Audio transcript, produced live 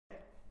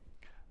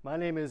My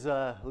name is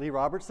Lee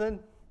Robertson,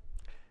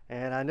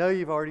 and I know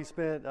you've already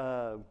spent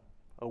a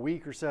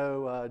week or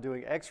so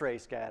doing X-ray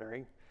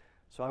scattering,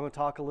 so I'm going to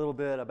talk a little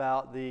bit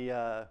about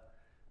the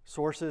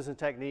sources and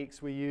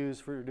techniques we use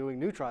for doing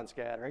neutron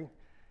scattering.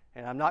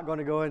 And I'm not going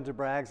to go into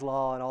Bragg's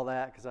law and all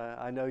that because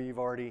I know you've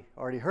already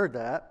heard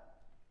that.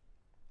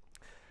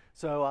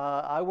 So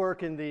I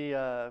work in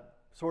the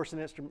source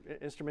and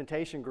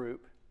instrumentation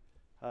group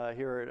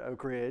here at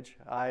Oak Ridge.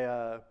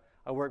 I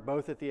work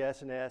both at the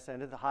S&S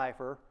and at the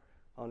HIFER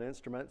on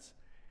instruments.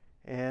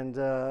 And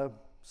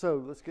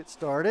so let's get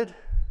started.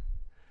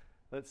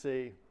 Let's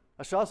see.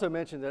 I should also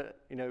mention that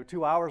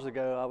 2 hours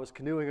ago I was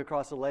canoeing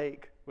across a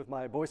lake with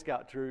my Boy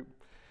Scout troop.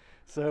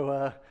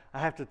 So I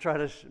have to try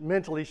to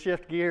mentally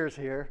shift gears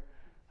here.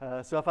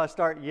 So if I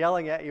start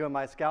yelling at you in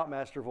my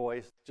Scoutmaster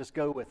voice, just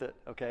go with it,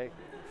 okay?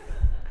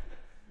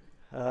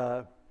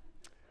 So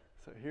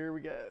here we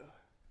go.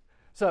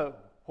 So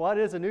what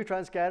is a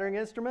neutron scattering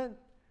instrument?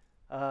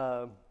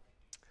 Well,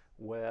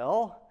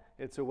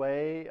 it's a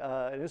way,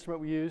 an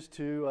instrument we use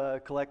to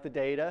collect the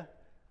data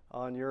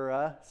on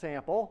your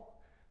sample,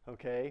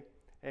 okay?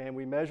 And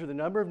we measure the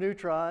number of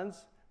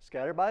neutrons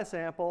scattered by a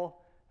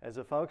sample as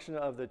a function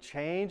of the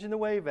change in the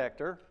wave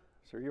vector.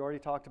 So you already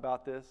talked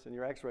about this in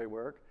your X-ray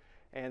work,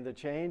 and the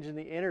change in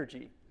the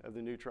energy of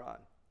the neutron.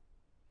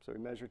 So we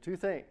measure two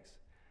things.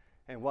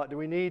 And what do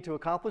we need to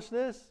accomplish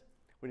this?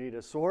 We need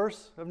a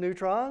source of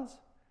neutrons.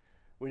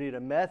 We need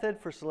a method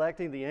for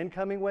selecting the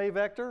incoming wave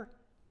vector.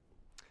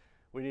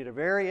 We need a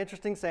very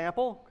interesting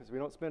sample, because we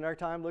don't spend our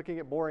time looking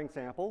at boring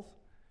samples.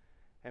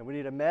 And we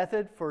need a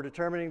method for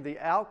determining the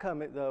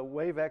outcome, the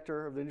wave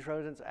vector of the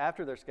neutrons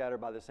after they're scattered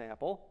by the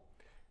sample.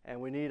 And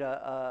we need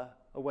a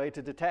way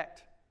to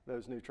detect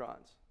those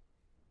neutrons.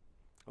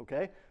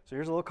 Okay, so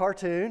here's a little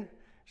cartoon.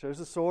 Shows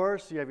the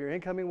source. You have your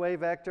incoming wave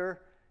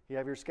vector. You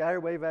have your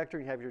scattered wave vector.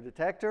 You have your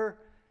detector.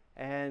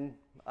 And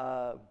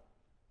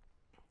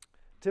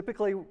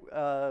typically,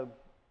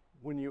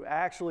 when you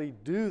actually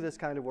do this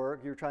kind of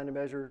work, you're trying to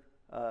measure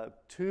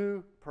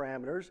two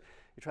parameters.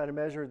 You try to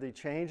measure the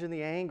change in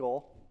the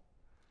angle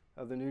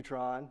of the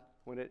neutron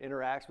when it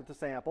interacts with the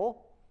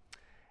sample.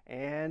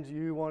 And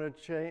you want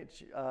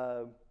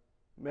to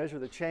measure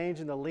the change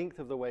in the length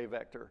of the wave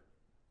vector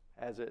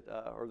as it,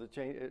 or the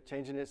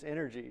change in its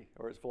energy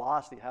or its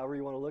velocity, however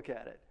you want to look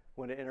at it,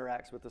 when it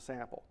interacts with the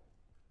sample.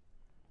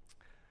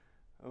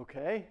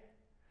 Okay,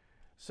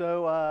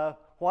 so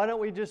why don't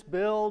we just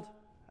build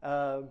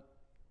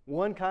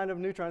one kind of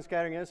neutron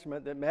scattering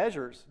instrument that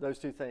measures those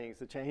two things,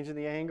 the change in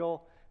the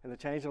angle and the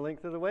change in the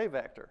length of the wave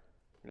vector?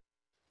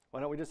 Why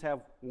don't we just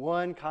have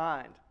one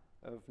kind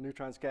of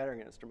neutron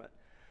scattering instrument?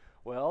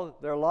 Well,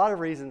 there are a lot of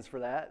reasons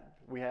for that.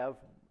 We have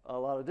a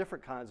lot of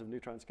different kinds of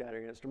neutron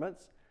scattering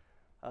instruments.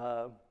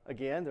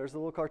 Again, there's the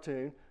little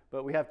cartoon,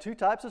 but we have two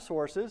types of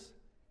sources,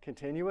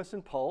 continuous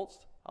and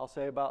pulsed. I'll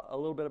say a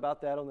little bit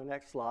about that on the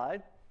next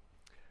slide.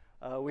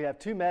 We have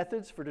two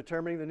methods for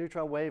determining the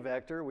neutron wave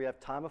vector. We have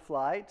time of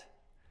flight.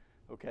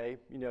 Okay,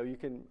 you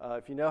can,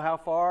 if you know how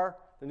far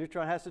the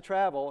neutron has to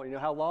travel, you know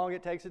how long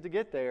it takes it to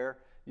get there,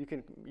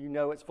 you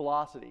know its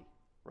velocity,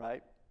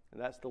 right?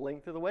 And that's the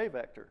length of the wave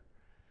vector.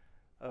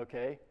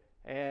 Okay,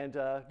 and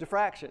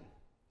diffraction,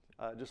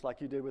 just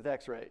like you did with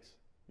X-rays.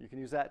 You can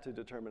use that to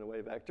determine a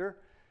wave vector.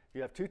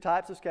 You have two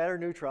types of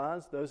scattered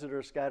neutrons, those that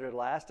are scattered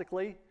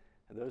elastically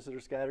and those that are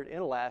scattered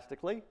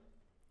inelastically.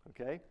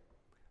 Okay,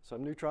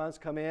 some neutrons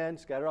come in,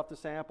 scatter off the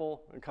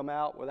sample, and come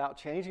out without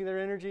changing their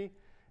energy,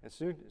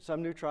 and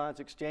some neutrons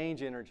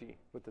exchange energy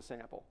with the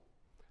sample.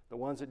 The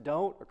ones that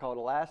don't are called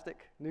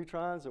elastic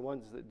neutrons. The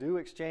ones that do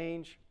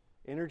exchange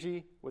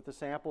energy with the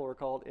sample are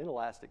called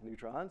inelastic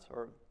neutrons,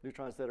 or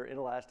neutrons that are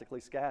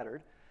inelastically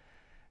scattered.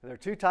 And there are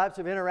two types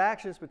of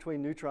interactions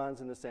between neutrons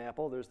and the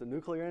sample. There's the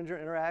nuclear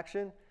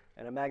interaction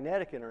and a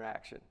magnetic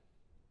interaction.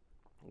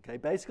 Okay,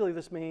 basically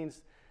this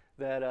means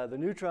that the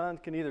neutron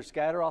can either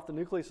scatter off the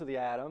nucleus of the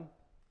atom,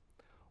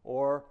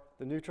 or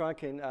the neutron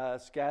can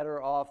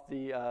scatter off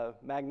the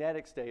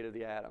magnetic state of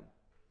the atom,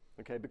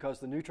 okay, because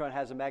the neutron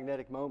has a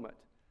magnetic moment.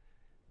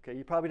 Okay,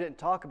 you probably didn't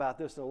talk about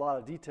this in a lot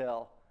of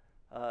detail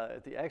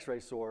at the X-ray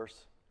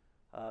source.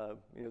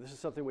 This is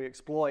something we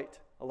exploit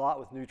a lot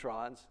with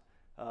neutrons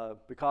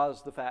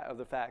because of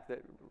the fact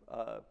that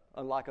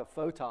unlike a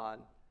photon,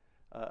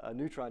 a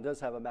neutron does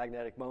have a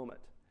magnetic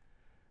moment.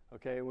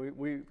 Okay,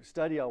 we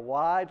study a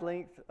wide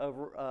length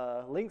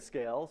of length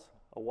scales,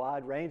 a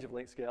wide range of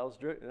length scales,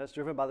 and that's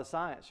driven by the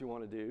science you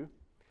want to do.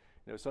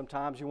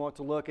 Sometimes you want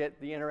to look at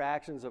the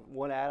interactions of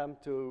one atom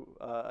to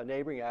a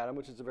neighboring atom,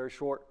 which is a very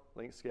short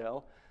length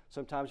scale.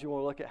 Sometimes you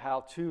want to look at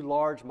how two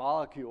large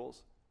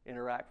molecules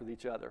interact with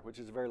each other, which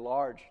is a very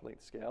large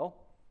length scale.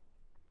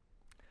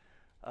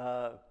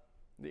 The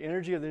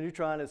energy of the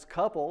neutron is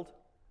coupled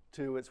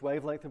to its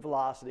wavelength and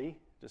velocity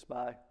just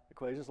by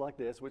equations like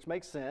this, which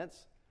makes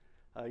sense.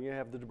 You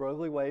have the de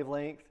Broglie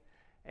wavelength,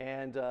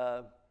 and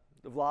the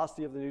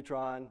velocity of the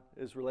neutron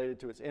is related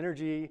to its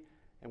energy,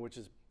 and which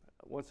is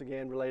once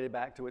again related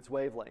back to its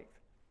wavelength.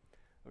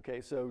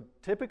 Okay, so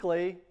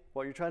typically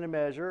what you're trying to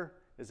measure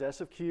is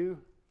S of Q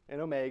and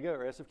omega,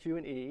 or S of Q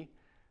and E.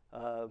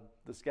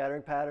 the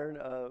scattering pattern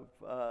of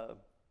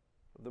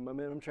the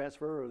momentum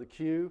transfer, or the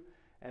Q,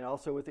 and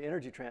also with the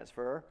energy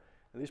transfer.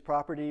 And these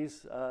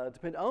properties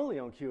depend only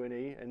on Q and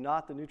E and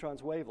not the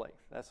neutron's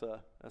wavelength. That's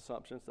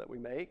assumptions that we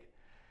make.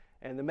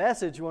 And the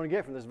message you want to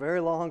get from this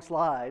very long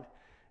slide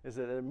is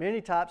that there are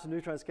many types of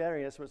neutron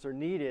scattering instruments are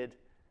needed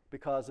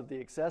because of the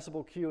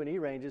accessible Q and E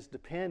ranges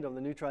depend on the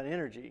neutron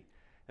energy,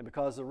 and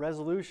because the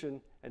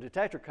resolution and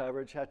detector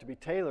coverage have to be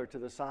tailored to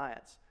the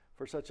science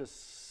for such a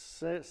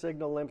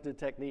signal-limited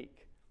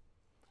technique.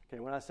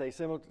 Okay, when I say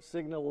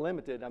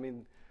signal-limited, I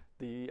mean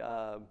the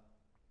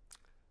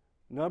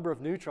number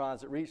of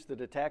neutrons that reach the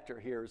detector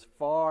here is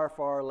far,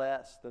 far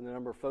less than the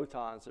number of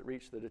photons that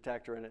reach the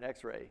detector in an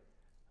X-ray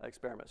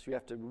experiment. So you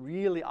have to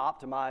really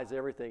optimize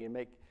everything and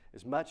make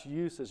as much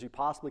use as you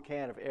possibly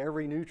can of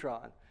every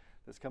neutron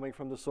that's coming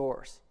from the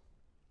source.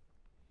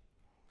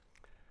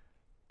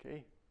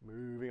 Okay,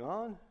 moving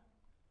on.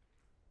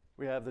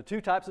 We have the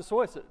two types of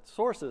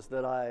sources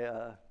that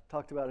I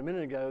talked about a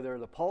minute ago. There are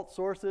the pulse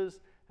sources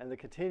and the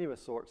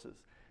continuous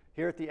sources.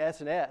 Here at the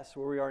S&S,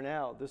 where we are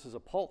now, this is a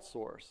pulse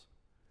source.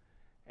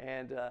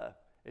 And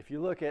if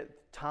you look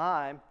at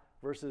time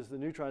versus the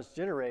neutrons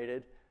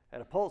generated,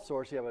 at a pulse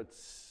source, you have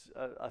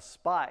a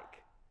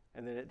spike,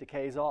 and then it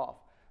decays off.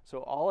 So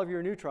all of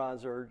your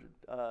neutrons are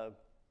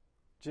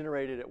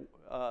generated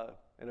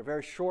in a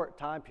very short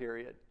time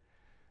period.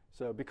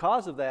 So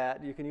because of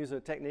that, you can use a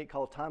technique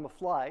called time of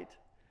flight.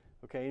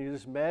 Okay, and you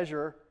just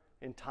measure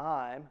in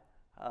time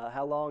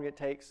how long it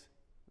takes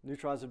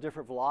neutrons of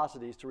different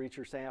velocities to reach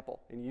your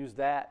sample, and use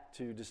that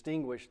to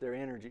distinguish their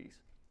energies.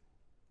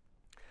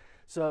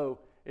 So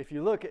if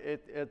you look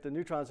at the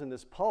neutrons in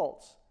this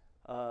pulse,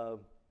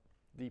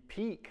 the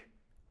peak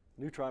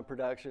neutron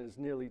production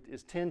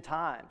is 10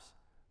 times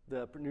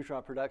the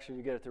neutron production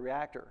you get at the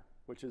reactor,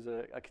 which is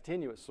a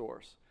continuous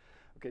source.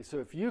 Okay, so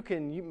if you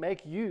can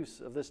make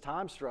use of this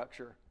time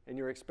structure in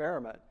your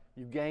experiment,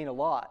 you gain a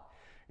lot.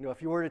 You know,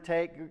 if you were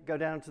to go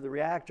down to the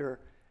reactor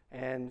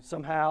and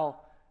somehow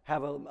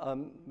have a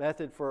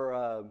method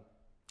for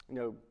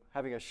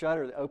having a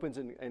shutter that opens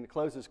and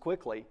closes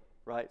quickly,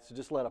 right? So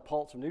just let a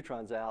pulse of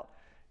neutrons out,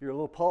 your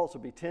little pulse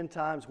will be 10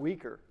 times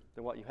weaker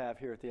than what you have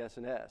here at the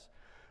S&S.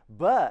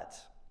 But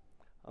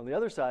on the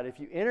other side, if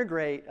you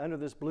integrate under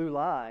this blue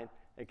line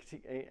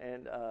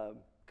and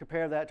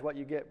compare that to what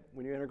you get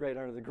when you integrate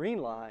under the green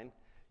line,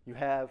 you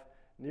have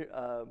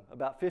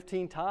about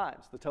 15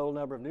 times the total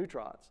number of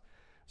neutrons.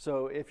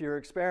 So if your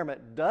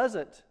experiment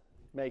doesn't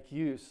make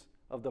use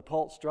of the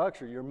pulse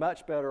structure, you're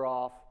much better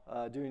off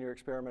doing your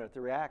experiment at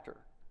the reactor.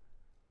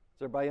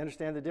 Does everybody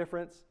understand the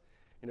difference?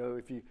 You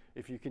know,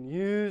 if you can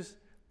use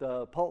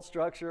the pulse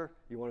structure,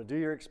 you want to do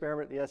your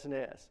experiment at the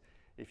S&S.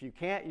 If you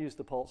can't use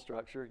the pulse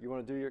structure, you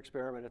want to do your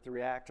experiment at the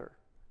reactor.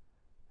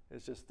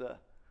 It's just a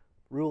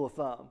rule of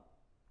thumb.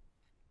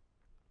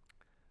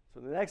 So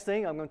the next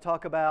thing I'm going to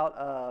talk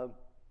about,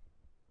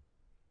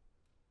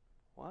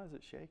 why is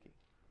it shaking?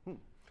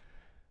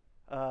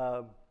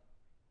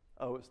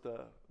 It's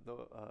the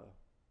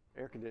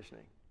air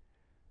conditioning.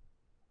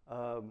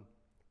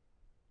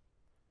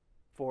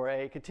 For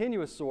a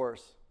continuous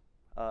source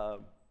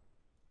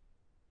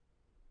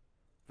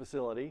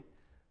facility,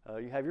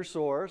 you have your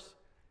source.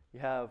 You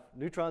have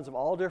neutrons of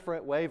all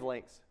different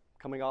wavelengths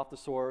coming off the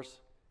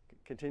source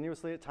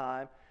continuously at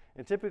time.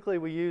 And typically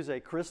we use a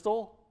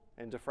crystal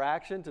and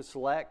diffraction to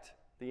select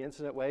the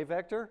incident wave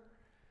vector.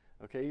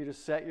 Okay, you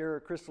just set your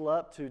crystal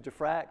up to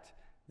diffract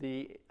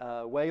the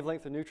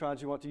wavelength of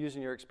neutrons you want to use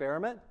in your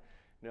experiment.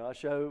 You know, I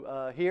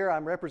show here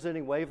I'm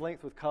representing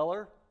wavelength with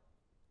color.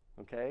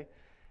 Okay,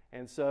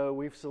 and so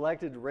we've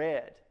selected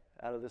red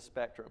out of this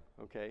spectrum.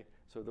 Okay,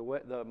 so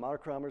the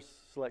monochromer is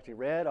selecting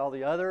red. All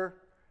the other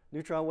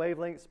neutron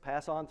wavelengths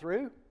pass on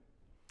through.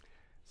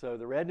 So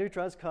the red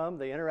neutrons come,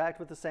 they interact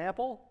with the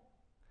sample.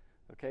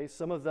 Okay,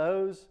 some of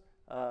those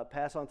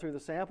pass on through the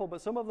sample,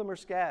 but some of them are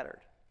scattered.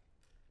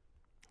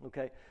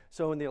 Okay,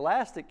 so in the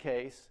elastic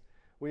case,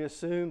 we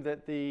assume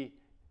that the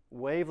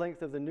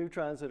wavelength of the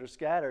neutrons that are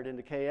scattered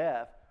into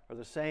KF are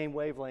the same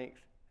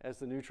wavelength as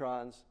the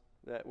neutrons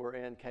that were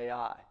in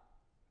KI,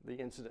 the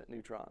incident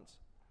neutrons.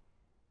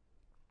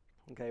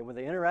 Okay, when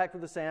they interact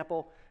with the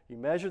sample, you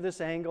measure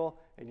this angle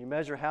and you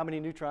measure how many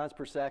neutrons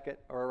per second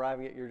are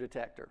arriving at your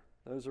detector.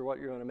 Those are what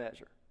you're going to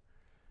measure.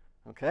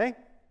 Okay?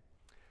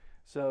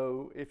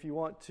 So if you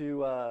want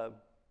to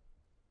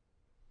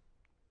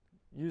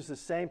use the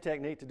same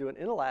technique to do an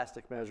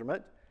inelastic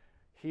measurement,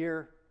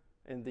 here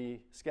in the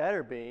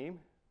scatter beam,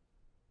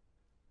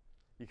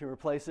 you can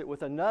replace it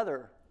with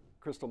another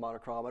crystal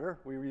monochromator.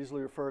 We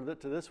usually refer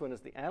to this one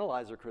as the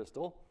analyzer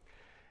crystal.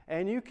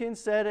 And you can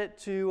set it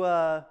to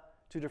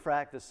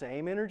diffract the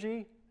same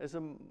energy as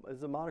a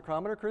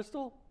monochromator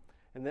crystal.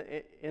 And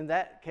in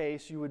that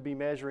case, you would be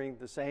measuring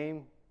the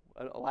same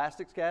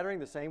elastic scattering,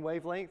 the same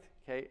wavelength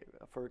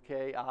for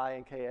Ki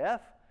and Kf.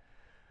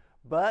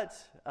 But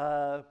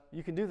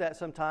you can do that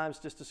sometimes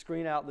just to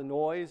screen out the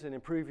noise and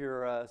improve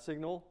your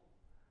signal.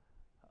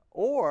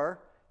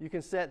 Or you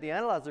can set the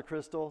analyzer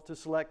crystal to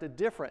select a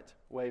different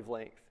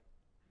wavelength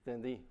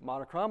than the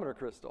monochromator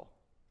crystal.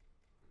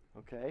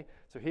 Okay,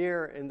 so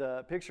here in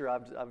the picture,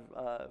 I've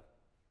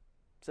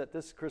set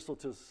this crystal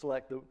to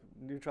select the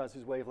neutrons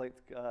whose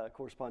wavelength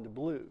correspond to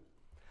blue.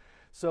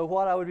 So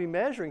what I would be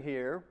measuring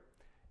here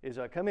is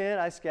I come in,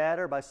 I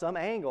scatter by some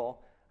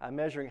angle. I'm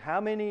measuring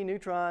how many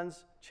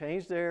neutrons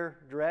change their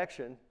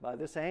direction by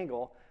this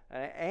angle,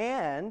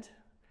 and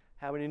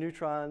how many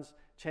neutrons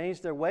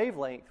change their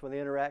wavelength when they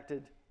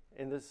interacted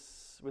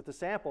with the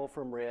sample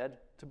from red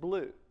to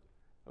blue.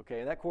 Okay,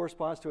 and that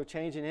corresponds to a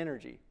change in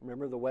energy.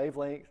 Remember, the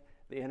wavelength,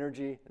 the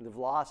energy, and the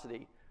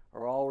velocity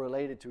are all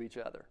related to each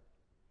other.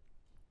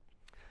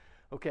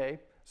 Okay,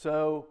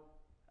 so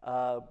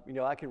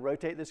I can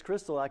rotate this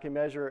crystal. I can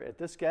measure at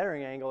this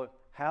scattering angle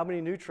how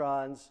many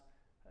neutrons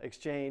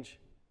exchange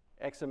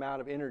X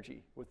amount of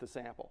energy with the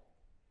sample.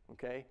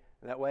 Okay,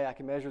 and that way I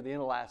can measure the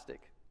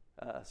inelastic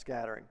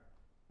scattering.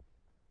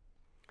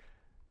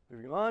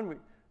 Moving on, we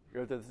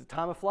go to the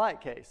time of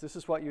flight case. This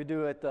is what you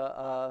do at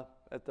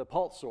the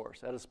pulse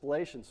source, at a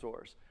spallation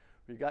source.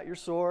 You've got your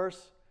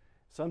source,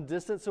 some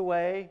distance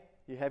away,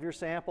 you have your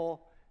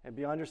sample, and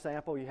beyond your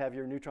sample, you have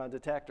your neutron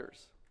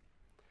detectors.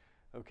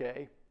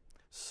 Okay,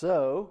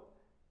 so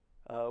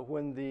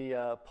when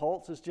the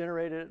pulse is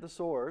generated at the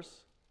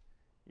source,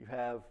 you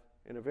have,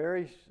 in a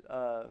very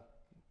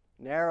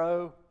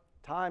narrow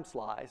time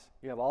slice,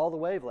 you have all the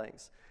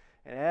wavelengths.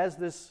 And as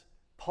this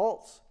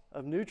pulse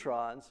of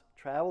neutrons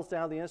travels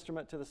down the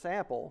instrument to the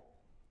sample,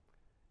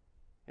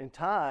 in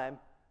time,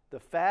 the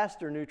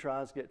faster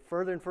neutrons get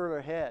further and further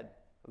ahead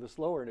of the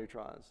slower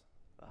neutrons.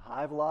 The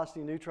high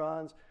velocity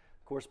neutrons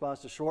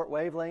corresponds to short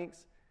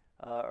wavelengths,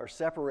 are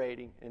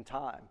separating in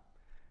time.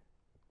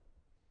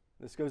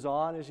 This goes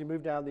on as you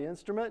move down the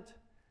instrument,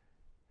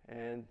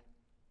 and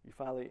you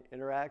finally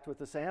interact with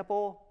the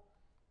sample,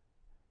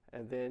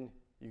 and then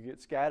you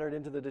get scattered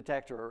into the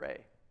detector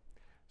array.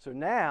 So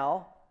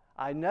now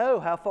I know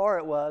how far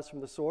it was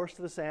from the source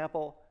to the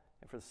sample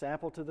and from the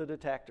sample to the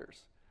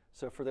detectors.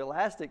 So for the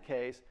elastic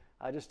case,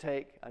 I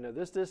know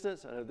this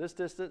distance, I know this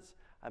distance,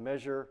 I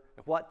measure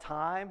at what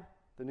time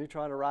the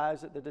neutron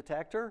arrives at the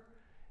detector,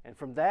 and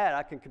from that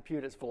I can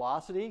compute its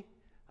velocity.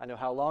 I know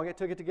how long it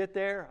took it to get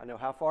there, I know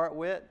how far it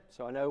went,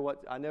 so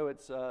I know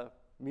its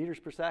meters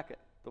per second,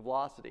 the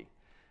velocity.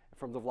 And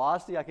from the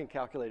velocity I can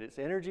calculate its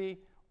energy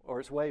or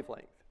its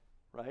wavelength,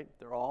 right?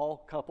 They're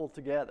all coupled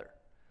together.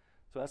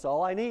 So that's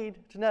all I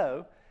need to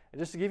know.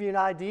 And just to give you an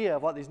idea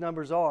of what these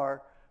numbers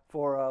are,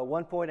 for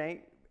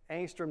 1.8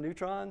 angstrom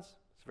neutrons,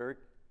 it's a very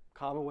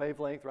common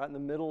wavelength right in the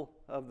middle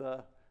of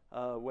the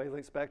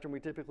wavelength spectrum we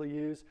typically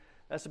use.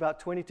 That's about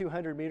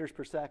 2,200 meters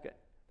per second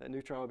that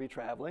neutron will be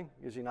traveling.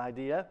 Gives you an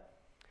idea.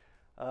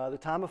 The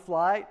time of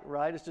flight,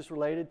 right, is just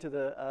related to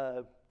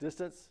the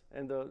distance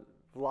and the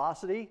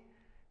velocity.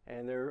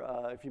 And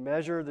if you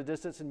measure the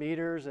distance in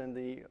meters and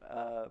the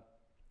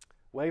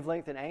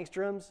wavelength in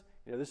angstroms,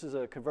 this is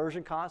a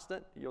conversion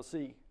constant you'll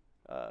see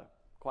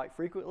quite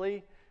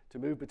frequently to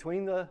move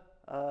between the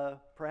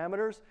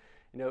parameters.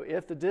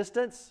 If the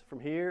distance from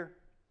here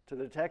to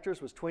the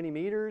detectors was 20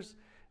 meters,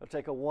 it'll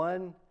take a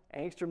 1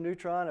 angstrom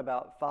neutron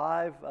about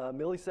 5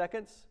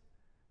 milliseconds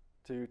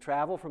to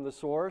travel from the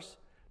source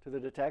to the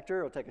detector.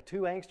 It'll take a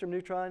 2 angstrom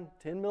neutron,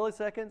 10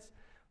 milliseconds,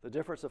 the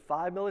difference of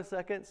 5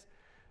 milliseconds.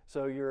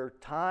 So your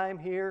time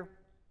here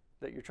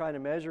that you're trying to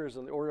measure is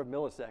in the order of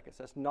milliseconds.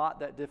 That's not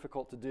that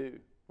difficult to do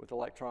with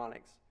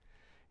electronics.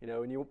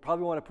 And you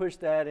probably want to push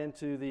that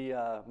into the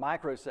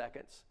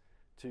microseconds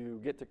to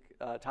get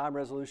the time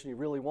resolution you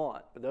really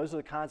want. But those are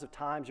the kinds of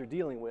times you're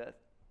dealing with.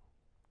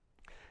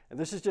 And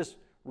this is just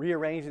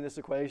rearranging this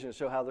equation to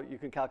show how you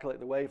can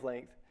calculate the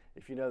wavelength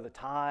if you know the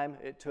time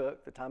it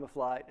took, the time of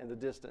flight, and the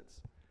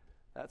distance.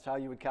 That's how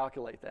you would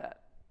calculate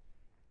that.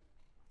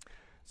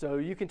 So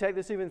you can take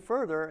this even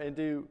further and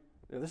do,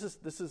 this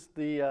is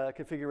the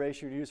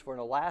configuration you use for an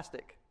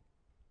elastic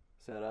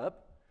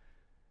setup.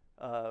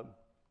 You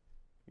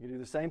can do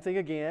the same thing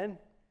again.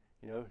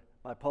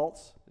 My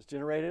pulse is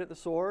generated at the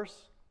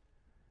source.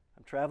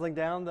 I'm traveling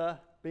down the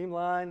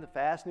beamline. The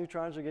fast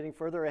neutrons are getting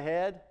further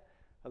ahead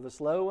of the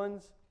slow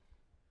ones.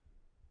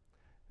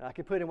 And I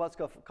can put in what's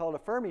called a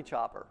Fermi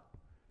chopper.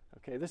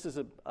 Okay, this is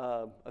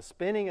a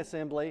spinning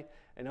assembly,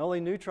 and only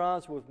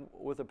neutrons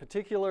with a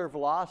particular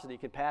velocity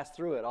can pass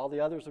through it. All the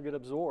others will get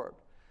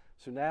absorbed.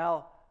 So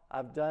now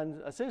I've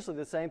done essentially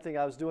the same thing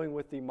I was doing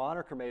with the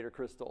monochromator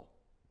crystal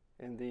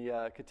in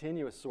the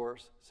continuous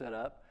source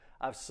setup.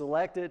 I've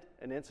selected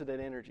an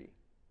incident energy.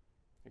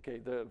 Okay,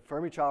 the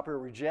Fermi chopper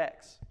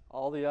rejects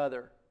all the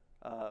other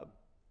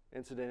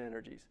incident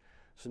energies.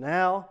 So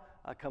now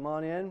I come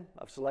on in,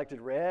 I've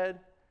selected red,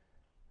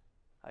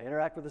 I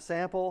interact with the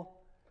sample,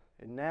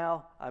 and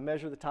now I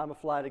measure the time of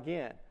flight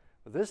again.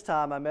 But this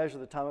time I measure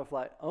the time of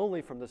flight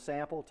only from the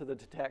sample to the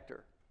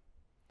detector.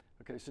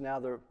 Okay, so now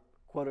the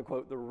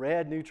quote-unquote the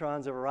red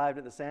neutrons have arrived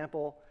at the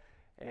sample,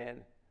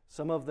 and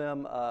some of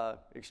them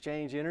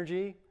exchange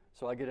energy.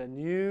 So I get a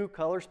new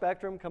color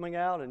spectrum coming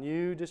out, a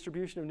new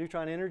distribution of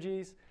neutron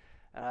energies,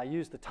 and I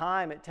use the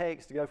time it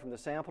takes to go from the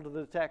sample to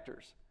the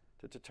detectors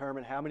to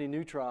determine how many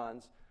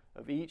neutrons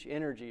of each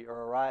energy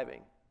are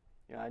arriving.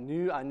 I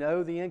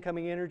know the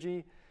incoming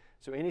energy,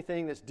 So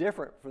anything that's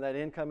different from that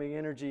incoming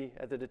energy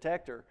at the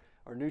detector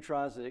are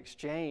neutrons that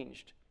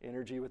exchanged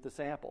energy with the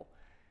sample.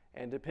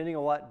 And depending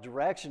on what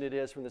direction it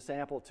is from the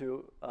sample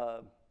to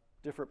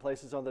different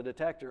places on the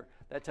detector,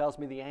 that tells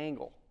me the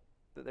angle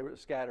that they were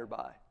scattered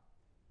by.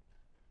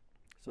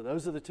 So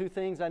those are the two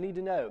things I need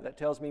to know. That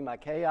tells me my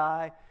Ki,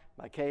 my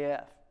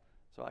Kf.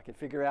 So I can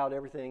figure out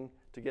everything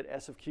to get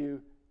S of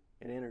Q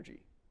in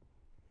energy.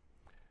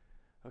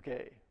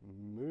 Okay,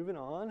 moving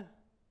on. Here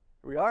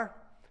we are.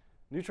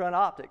 Neutron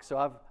optics. So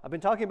I've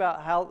been talking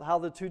about how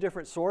the two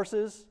different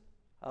sources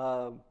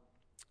are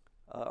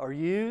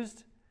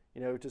used,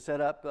 to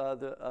set up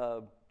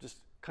the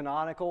just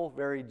canonical,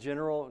 very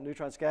general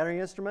neutron scattering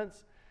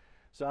instruments.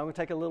 So I'm going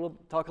to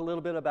talk a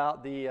little bit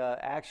about the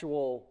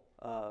actual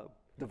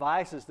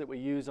devices that we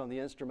use on the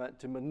instrument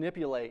to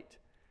manipulate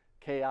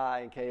Ki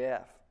and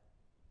Kf,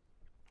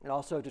 and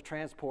also to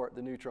transport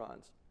the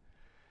neutrons.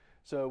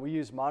 So we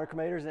use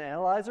monochromators and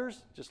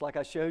analyzers, just like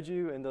I showed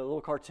you in the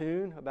little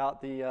cartoon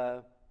about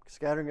the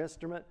scattering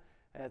instrument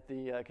at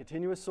the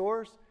continuous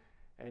source.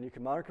 And you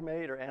can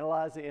monochromate or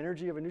analyze the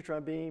energy of a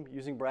neutron beam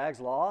using Bragg's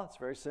law. It's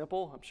very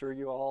simple. I'm sure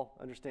you all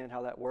understand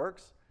how that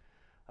works.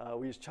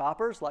 We use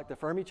choppers like the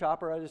Fermi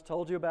chopper I just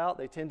told you about.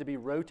 They tend to be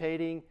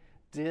rotating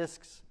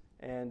disks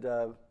and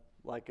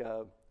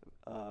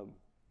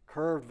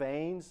curved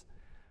vanes.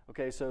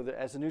 Okay, so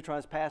as the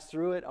neutrons pass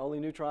through it, only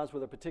neutrons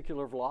with a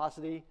particular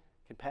velocity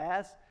can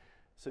pass.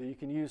 So you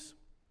can use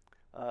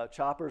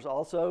choppers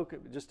also,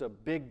 just a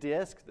big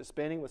disk that's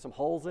spinning with some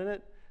holes in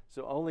it.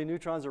 So only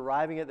neutrons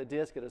arriving at the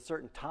disk at a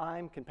certain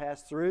time can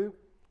pass through.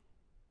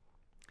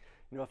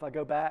 If I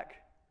go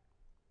back,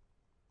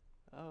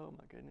 oh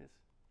my goodness.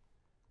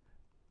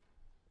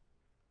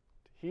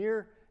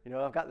 Here,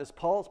 I've got this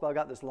pulse, but I've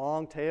got this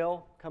long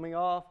tail coming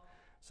off.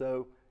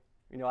 So,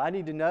 I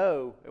need to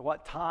know at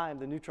what time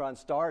the neutron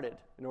started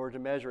in order to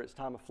measure its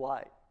time of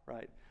flight,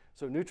 right?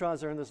 So neutrons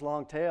that are in this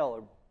long tail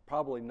are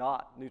probably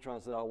not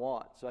neutrons that I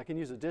want. So I can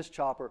use a disk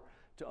chopper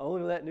to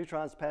only let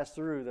neutrons pass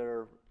through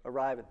that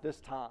arrive at this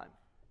time.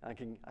 I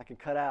can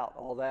cut out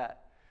all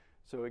that.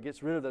 So it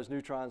gets rid of those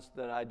neutrons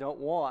that I don't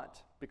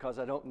want because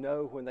I don't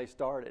know when they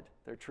started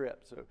their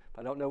trip. So if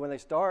I don't know when they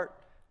start,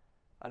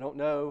 I don't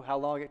know how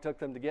long it took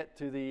them to get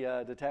to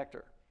the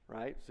detector,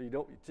 right?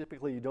 So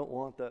typically you don't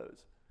want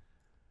those.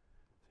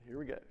 So here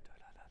we go.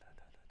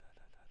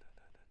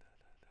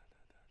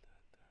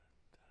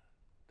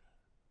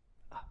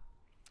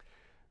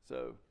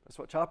 So that's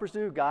what choppers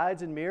do,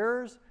 guides and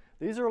mirrors.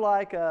 These are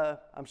like,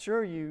 I'm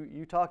sure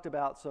you talked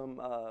about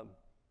some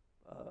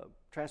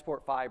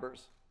transport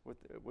fibers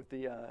with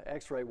the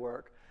X-ray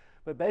work.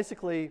 But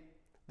basically,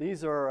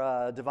 these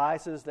are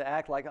devices that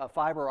act like a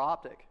fiber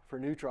optic for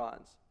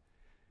neutrons.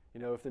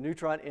 If the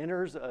neutron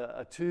enters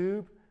a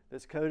tube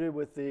that's coated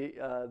with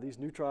these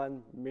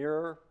neutron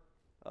mirror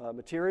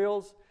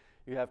materials,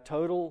 you have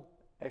total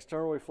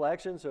external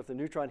reflection. So if the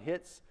neutron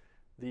hits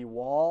the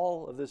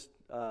wall of this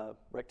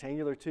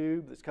rectangular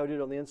tube that's coated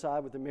on the inside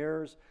with the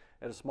mirrors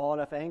at a small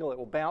enough angle, it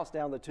will bounce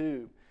down the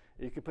tube.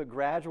 You can put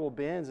gradual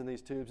bends in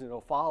these tubes and it'll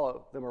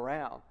follow them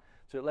around.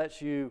 So it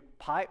lets you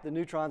pipe the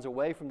neutrons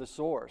away from the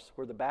source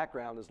where the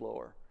background is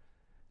lower.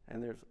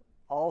 And there's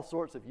all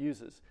sorts of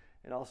uses.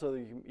 And also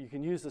you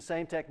can use the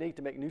same technique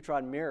to make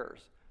neutron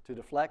mirrors to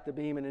deflect the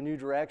beam in a new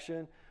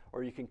direction,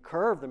 or you can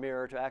curve the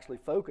mirror to actually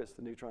focus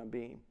the neutron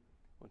beam.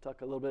 We'll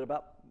talk a little bit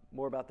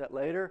more about that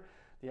later.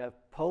 You have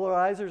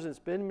polarizers and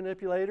spin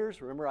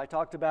manipulators. Remember I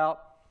talked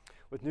about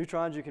with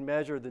neutrons you can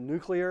measure the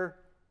nuclear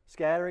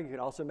scattering. You can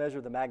also measure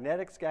the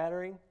magnetic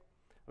scattering.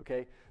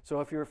 Okay, so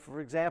if you're,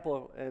 for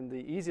example, in the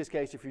easiest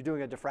case, if you're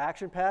doing a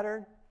diffraction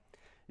pattern,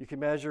 you can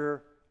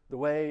measure the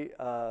way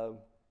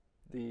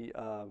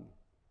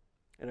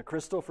in a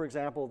crystal, for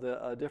example,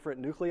 the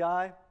different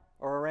nuclei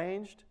are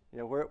arranged.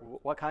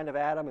 What kind of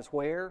atom is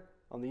where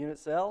on the unit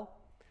cell.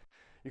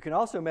 You can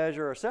also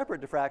measure a separate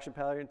diffraction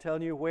pattern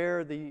telling you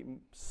where the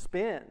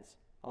spins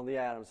on the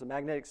atoms, the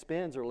magnetic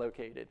spins are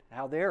located,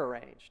 how they're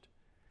arranged.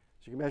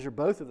 So you can measure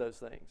both of those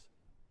things.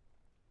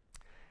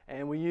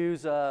 And we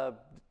use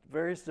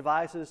various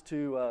devices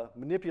to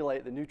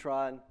manipulate the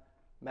neutron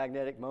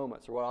magnetic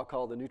moments, or what I'll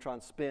call the neutron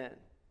spin,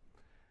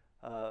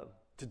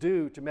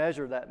 to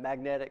measure that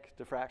magnetic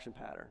diffraction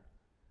pattern.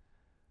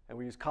 And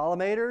we use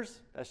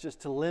collimators. That's just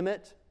to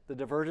limit the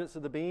divergence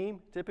of the beam,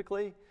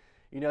 typically.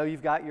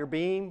 You've got your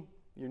beam,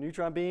 your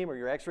neutron beam or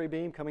your X-ray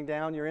beam coming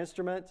down your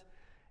instrument,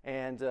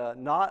 and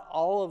not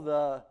all of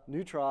the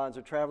neutrons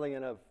are traveling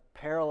in a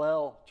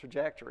parallel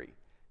trajectory.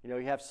 You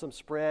have some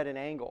spread in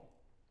angle.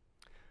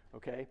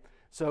 Okay,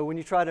 so when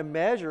you try to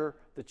measure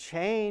the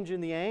change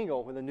in the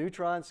angle when the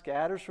neutron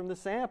scatters from the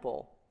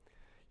sample,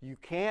 you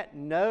can't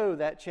know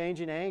that change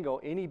in angle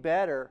any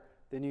better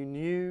than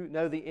you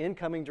know the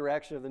incoming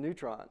direction of the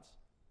neutrons,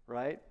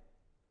 right?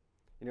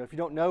 If you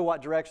don't know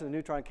what direction the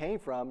neutron came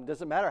from, it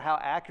doesn't matter how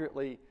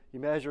accurately you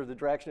measure the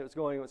direction it was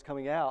going and what's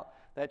coming out.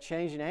 That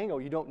change in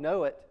angle, you don't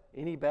know it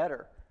any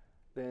better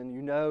than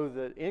you know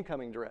the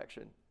incoming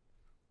direction,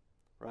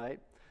 right?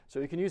 So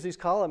you can use these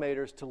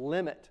collimators to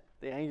limit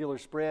the angular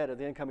spread of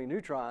the incoming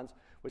neutrons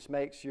which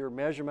makes your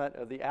measurement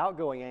of the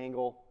outgoing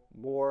angle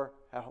more,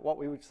 what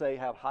we would say,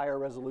 have higher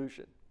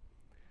resolution.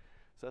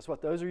 So that's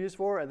what those are used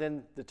for. And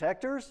then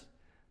detectors,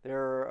 there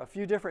are a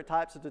few different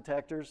types of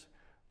detectors,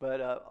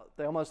 but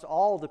they almost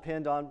all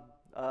depend on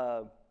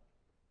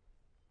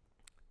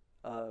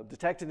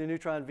detecting the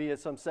neutron via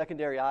some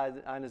secondary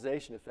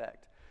ionization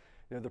effect.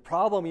 You know, the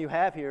problem you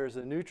have here is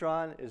the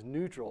neutron is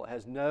neutral. It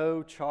has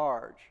no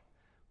charge.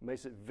 It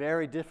makes it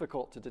very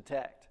difficult to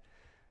detect.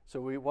 So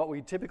what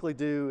we typically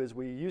do is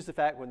we use the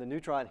fact when the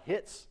neutron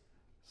hits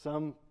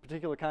some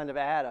particular kind of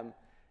atom,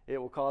 it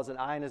will cause an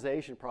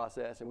ionization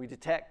process, and we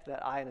detect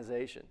that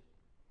ionization.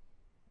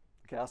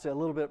 Okay, I'll say a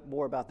little bit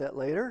more about that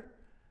later.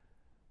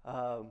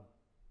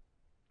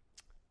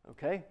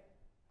 Okay,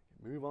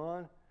 move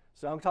on.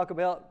 So I'm going to talk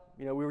about,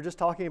 we were just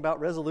talking about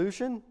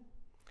resolution.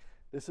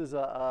 This is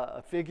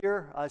a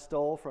figure I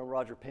stole from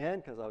Roger Penn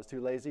because I was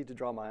too lazy to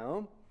draw my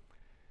own.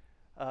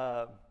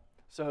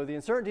 So the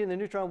uncertainty in the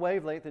neutron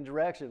wavelength and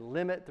direction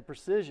limit the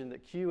precision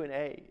that Q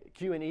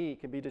and E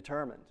can be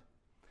determined.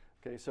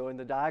 Okay, so in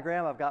the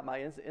diagram, I've got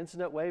my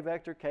incident wave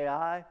vector Ki,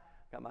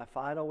 got my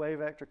final wave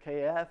vector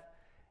Kf,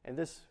 and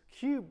this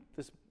cube,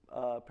 this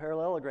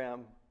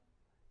parallelogram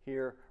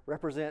here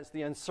represents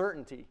the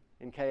uncertainty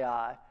in Ki,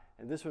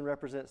 and this one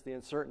represents the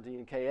uncertainty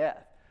in Kf.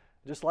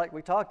 Just like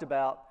we talked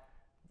about,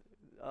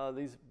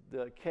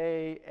 the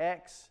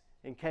Kx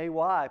and Ky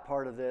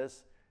part of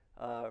this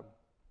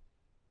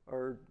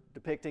are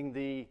depicting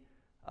the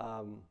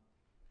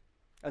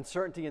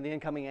uncertainty in the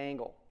incoming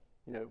angle,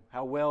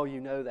 how well you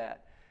know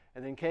that.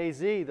 And then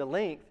Kz, the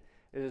length,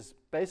 is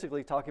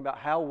basically talking about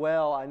how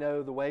well I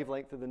know the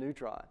wavelength of the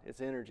neutron,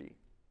 its energy,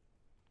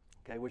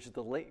 okay, which is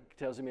the length,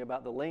 tells me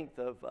about the length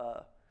of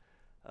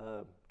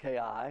Ki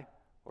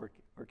or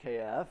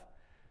Kf.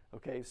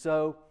 Okay,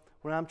 so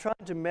when I'm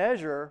trying to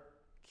measure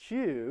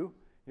Q,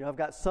 I've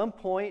got some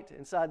point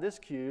inside this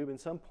cube and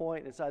some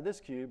point inside this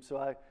cube,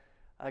 so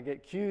I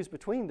get Q's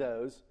between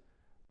those,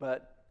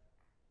 but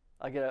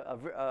I get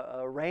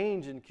a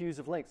range in Q's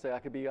of length. So I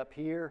could be up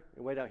here,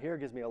 and way down here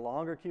gives me a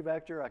longer Q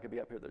vector. I could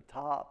be up here at the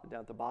top, and down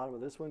at the bottom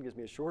of this one gives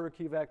me a shorter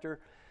Q vector.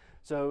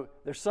 So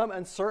there's some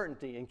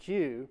uncertainty in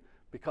Q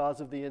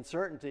because of the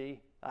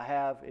uncertainty I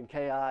have in Ki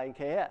and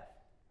Kf.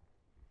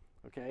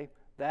 Okay,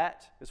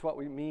 that is what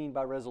we mean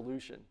by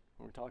resolution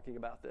when we're talking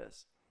about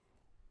this.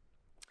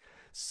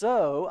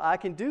 So I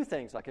can do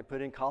things. I can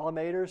put in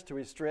collimators to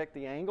restrict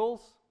the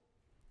angles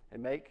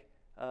and make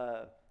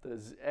the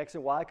X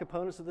and Y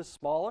components of this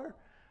smaller.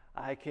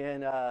 I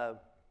can,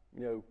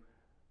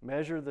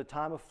 measure the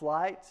time of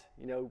flight.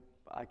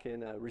 I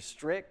can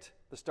restrict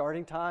the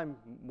starting time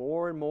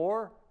more and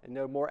more and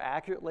know more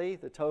accurately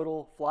the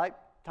total flight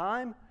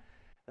time.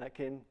 That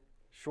can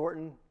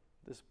shorten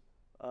this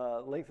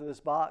length of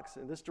this box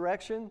in this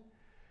direction.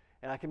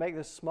 And I can make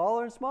this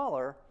smaller and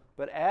smaller.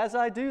 But as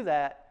I do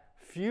that,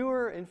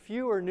 fewer and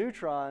fewer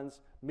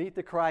neutrons meet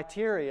the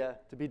criteria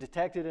to be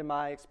detected in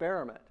my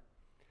experiment.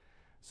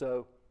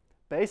 So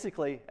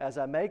basically, as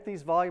I make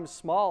these volumes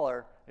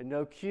smaller and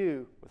know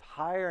Q with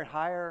higher and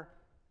higher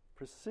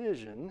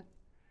precision,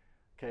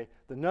 okay,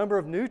 the number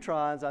of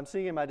neutrons I'm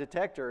seeing in my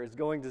detector is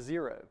going to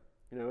zero,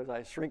 as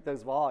I shrink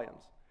those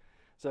volumes.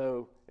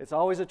 So it's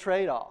always a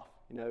trade-off.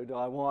 Do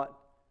I want,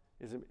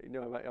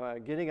 am I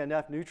getting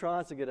enough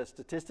neutrons to get a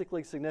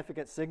statistically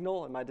significant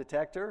signal in my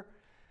detector?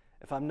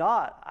 If I'm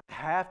not, I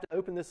have to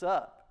open this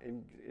up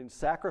and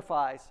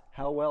sacrifice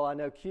how well I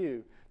know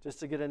Q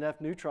just to get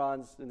enough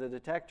neutrons in the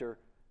detector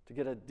to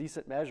get a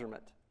decent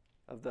measurement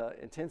of the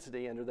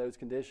intensity under those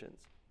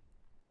conditions.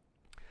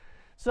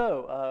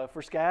 So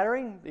for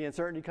scattering, the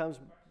uncertainty comes,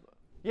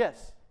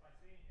 yes? I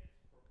think it's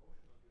proportional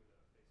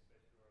to the phase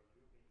space you are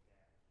looking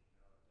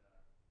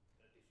at,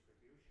 the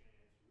distribution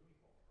is uniform,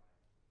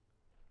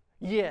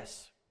 right?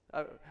 Yes.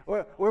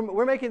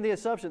 We're making the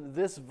assumption that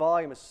this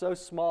volume is so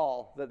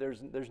small that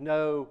there's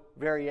no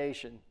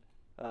variation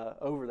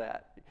over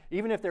that.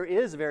 Even if there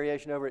is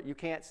variation over it, you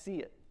can't see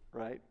it,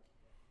 right?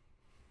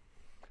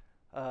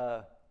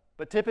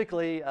 But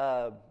typically,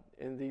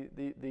 in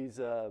these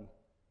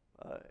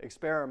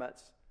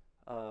experiments,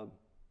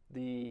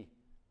 the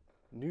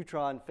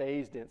neutron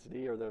phase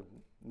density, or the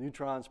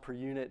neutrons per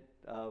unit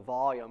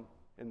volume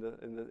in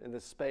the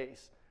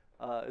space,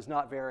 is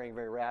not varying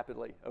very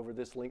rapidly over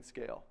this length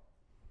scale.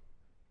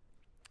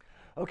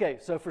 Okay,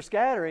 so for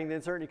scattering, the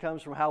uncertainty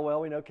comes from how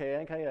well we know Ka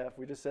and Kf.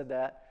 We just said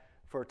that.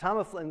 For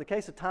in the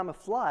case of time of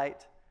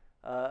flight,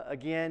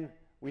 again,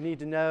 we need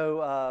to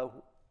know.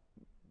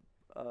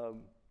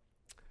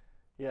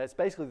 It's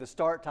basically the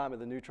start time of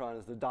the neutron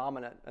is the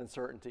dominant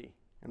uncertainty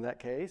in that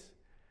case,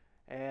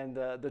 and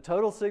the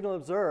total signal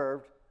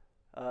observed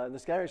in the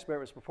scattering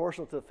experiment is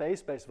proportional to the phase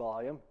space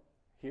volume.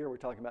 Here we're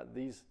talking about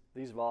these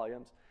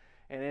volumes,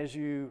 and as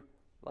you,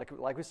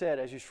 like we said,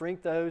 as you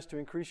shrink those to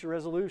increase your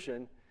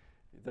resolution,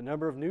 the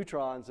number of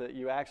neutrons that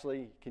you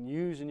actually can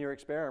use in your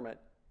experiment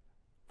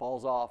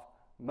falls off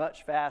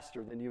much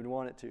faster than you would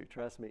want it to.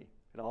 Trust me,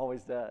 it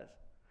always does.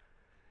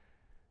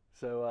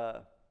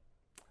 So,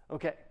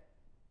 okay,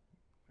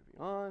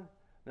 moving on.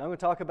 Now I'm going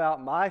to talk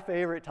about my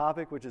favorite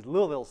topic, which is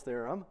Liouville's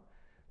theorem.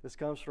 This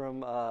comes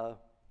from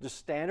just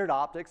standard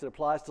optics. It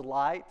applies to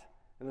light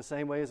in the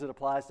same way as it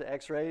applies to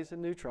X-rays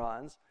and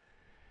neutrons.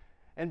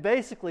 And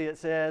basically it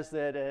says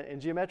that in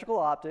geometrical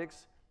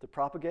optics, the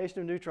propagation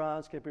of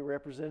neutrons can be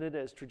represented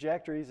as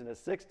trajectories in a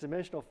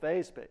six-dimensional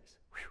phase space.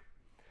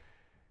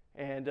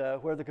 Whew. And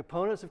where the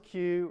components of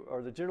Q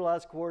are the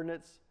generalized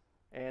coordinates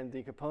and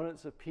the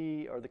components of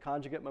P are the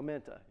conjugate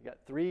momenta. You got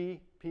 3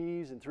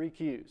 P's and 3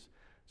 Q's.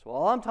 So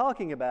all I'm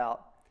talking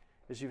about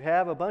is you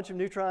have a bunch of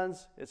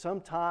neutrons at some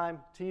time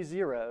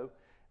t0.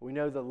 We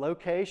know the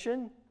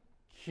location,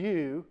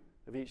 Q,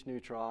 of each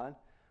neutron.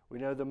 We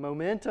know the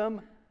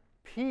momentum,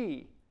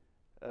 P,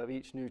 of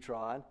each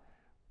neutron.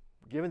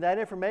 Given that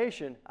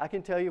information, I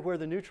can tell you where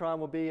the neutron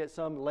will be at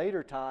some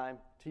later time,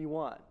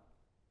 t1.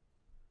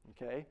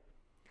 Okay?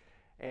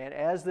 And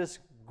as this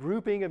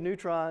grouping of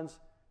neutrons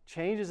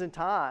changes in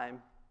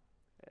time,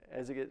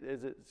 as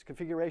its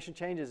configuration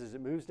changes, as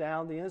it moves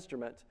down the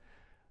instrument,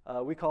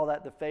 we call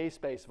that the phase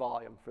space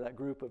volume for that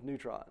group of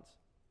neutrons.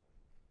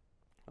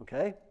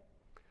 Okay?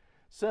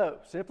 So,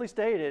 simply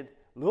stated,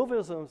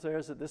 Liouville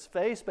says that this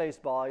phase space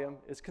volume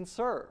is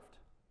conserved.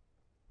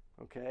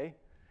 Okay?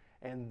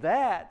 And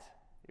that,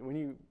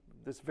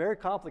 it's very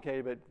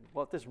complicated, but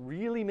what this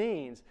really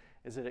means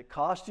is that it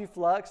costs you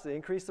flux to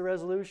increase the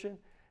resolution,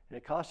 and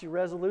it costs you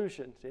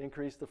resolution to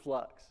increase the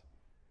flux.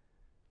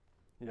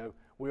 You know,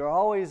 we are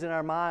always in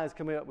our minds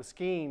coming up with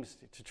schemes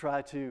to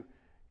try to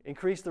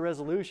increase the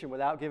resolution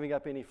without giving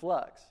up any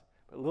flux.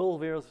 But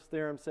Liouville's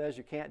theorem says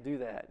you can't do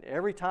that.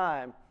 Every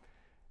time,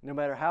 no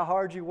matter how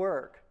hard you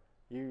work,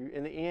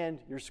 in the end,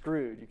 you're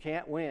screwed. You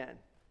can't win.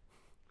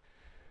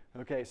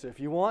 Okay, so if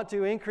you want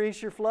to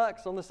increase your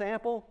flux on the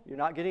sample, you're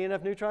not getting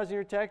enough neutrons in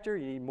your detector,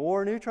 you need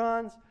more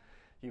neutrons,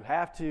 you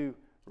have to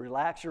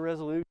relax your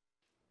resolution.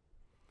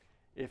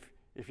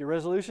 If your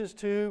resolution is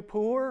too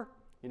poor,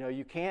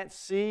 you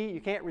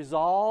can't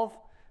resolve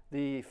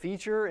the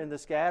feature in the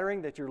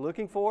scattering that you're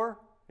looking for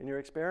in your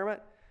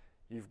experiment,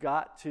 you've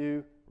got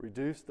to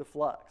reduce the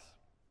flux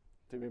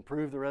to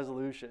improve the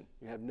resolution.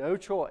 You have no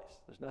choice.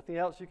 There's nothing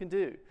else you can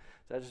do.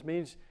 So that just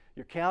means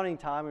your counting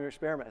time in your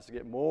experiment has to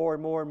get more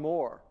and more and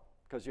more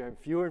because you have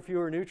fewer and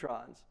fewer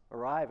neutrons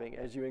arriving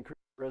as you increase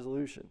the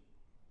resolution.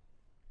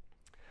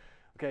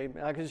 Okay,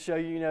 I can just show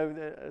you,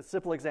 a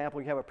simple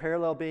example. You have a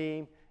parallel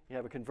beam, you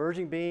have a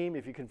converging beam.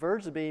 If you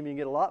converge the beam, you can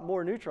get a lot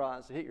more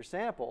neutrons to hit your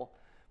sample.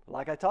 But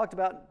like I talked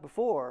about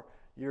before,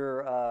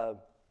 you're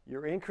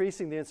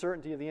increasing the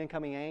uncertainty of the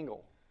incoming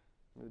angle,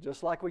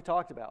 just like we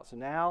talked about. So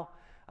now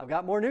I've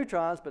got more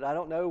neutrons, but I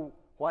don't know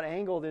what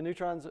angle the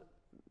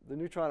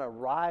neutron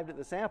arrived at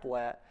the sample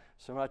at.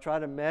 So when I try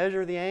to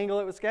measure the angle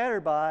it was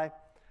scattered by,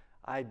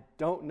 I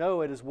don't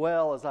know it as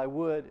well as I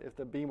would if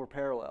the beam were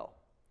parallel.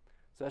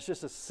 So that's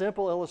just a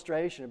simple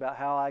illustration about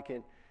how I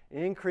can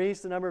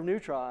increase the number of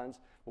neutrons.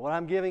 What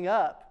I'm giving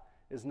up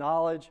is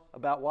knowledge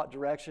about what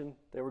direction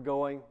they were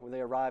going when they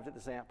arrived at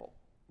the sample.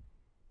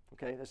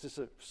 Okay, that's just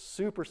a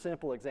super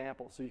simple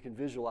example so you can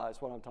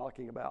visualize what I'm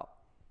talking about.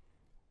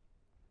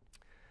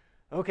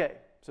 Okay,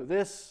 so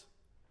this,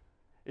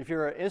 if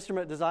you're an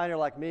instrument designer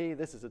like me,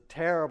 this is a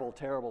terrible,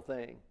 terrible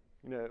thing.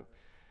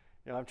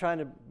 I'm trying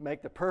to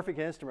make the perfect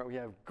instrument. We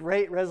have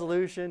great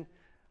resolution,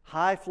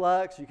 high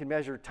flux. You can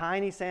measure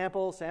tiny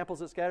samples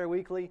that scatter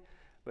weakly.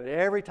 But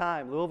every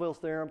time Liouville's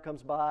theorem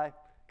comes by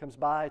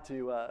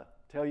to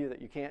tell you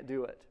that you can't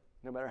do it,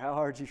 no matter how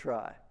hard you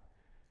try.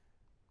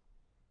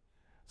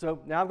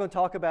 So now I'm going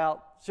to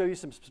show you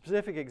some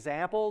specific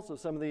examples of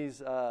some of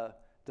these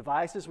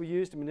devices we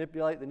use to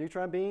manipulate the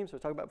neutron beams. We'll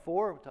talk about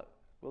before.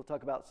 We'll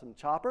talk about some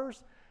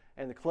choppers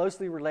and the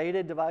closely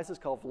related devices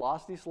called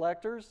velocity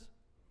selectors.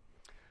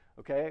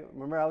 Okay,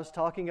 remember I was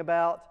talking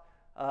about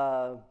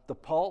the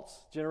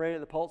pulse generated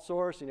at the pulse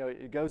source.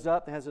 It goes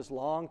up and has this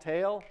long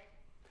tail.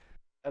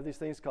 We have these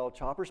things called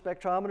chopper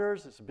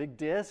spectrometers. It's a big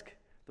disc.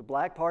 The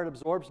black part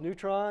absorbs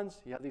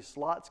neutrons. You have these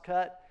slots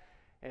cut,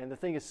 and the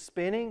thing is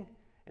spinning,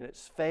 and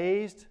it's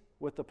phased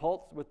with the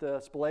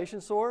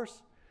spallation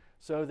source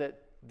so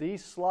that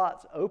these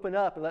slots open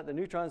up and let the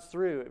neutrons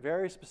through at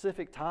very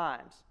specific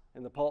times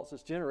in the pulse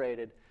that's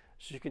generated,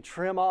 so you can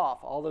trim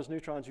off all those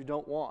neutrons you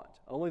don't want.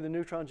 Only the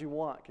neutrons you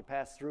want can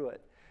pass through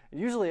it. And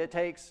usually it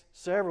takes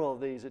several of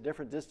these at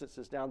different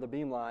distances down the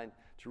beamline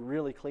to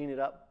really clean it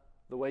up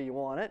the way you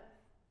want it.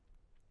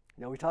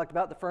 We talked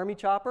about the Fermi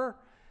chopper.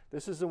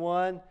 This is the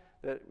one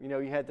that, you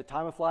had the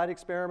time of flight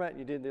experiment,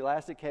 you did the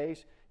elastic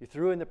case, you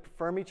threw in the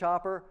Fermi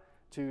chopper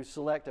to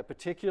select a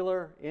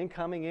particular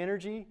incoming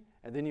energy,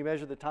 and then you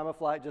measure the time of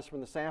flight just from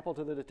the sample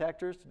to the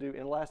detectors to do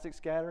inelastic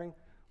scattering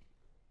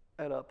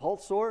at a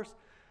pulse source.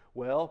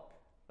 Well,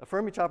 a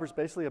Fermi chopper is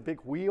basically a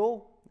big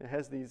wheel. It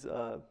has these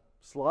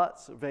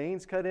slots,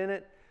 veins cut in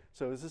it.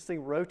 So as this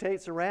thing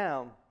rotates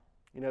around,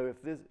 if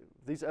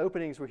these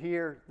openings were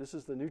here, this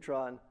is the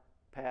neutron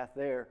path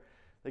there.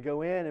 They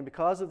go in, and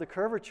because of the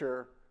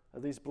curvature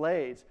of these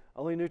blades,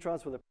 only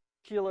neutrons with a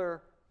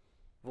particular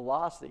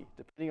velocity,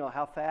 depending on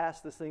how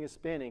fast this thing is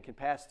spinning, can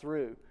pass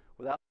through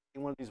without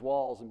hitting one of these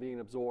walls and being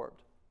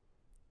absorbed.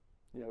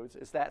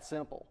 It's that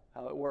simple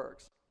how it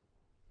works.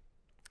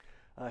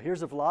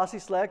 Here's a velocity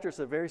selector. It's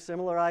a very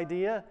similar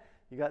idea.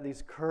 You got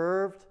these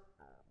curved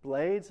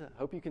blades. I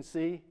hope you can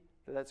see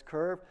that that's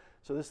curved.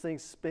 So this thing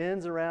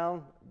spins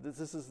around. This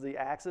is the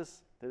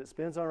axis that it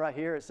spins on right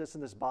here. It sits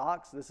in this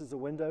box. This is the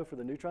window for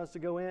the neutrons to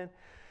go in.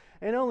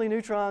 And only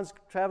neutrons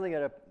traveling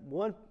at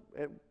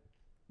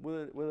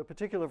with a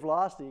particular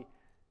velocity,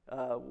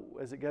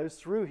 as it goes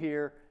through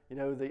here,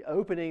 the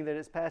opening that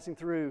it's passing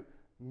through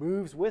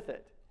moves with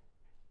it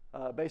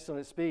based on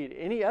its speed.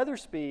 Any other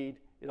speed,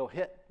 it'll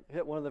hit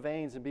one of the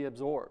vanes and be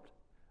absorbed.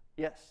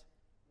 Yes?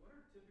 What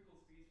are typical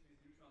speeds for these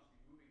neutrons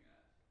to be moving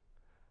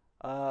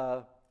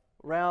at?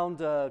 Around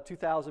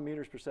 2,000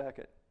 meters per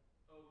second.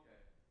 Okay.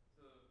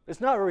 So It's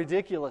not a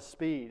ridiculous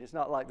speed. It's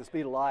not like the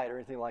speed of light or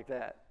anything like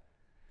that.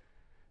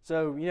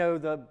 So,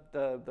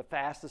 the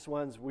fastest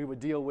ones we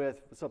would deal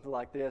with something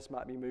like this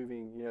might be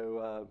moving,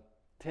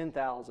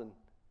 10,000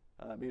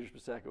 meters per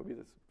second would be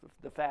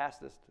the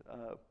fastest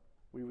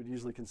we would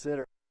usually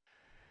consider.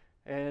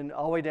 And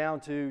all the way down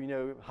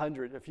to,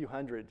 a few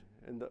hundred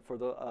for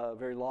the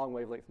very long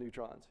wavelength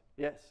neutrons.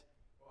 Yes?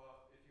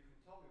 if you can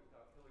tell me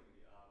without killing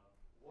me,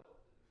 what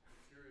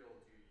material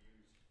do you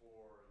use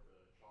for the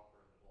chopper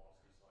and the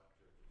velocity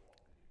selector to go off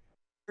the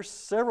neutrons? There's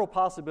several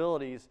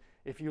possibilities.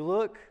 If you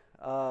look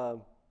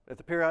at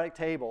the periodic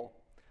table,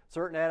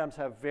 certain atoms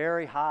have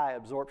very high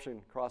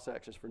absorption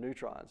cross-sections for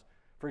neutrons.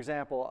 For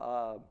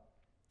example,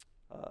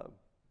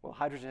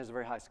 hydrogen has a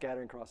very high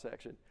scattering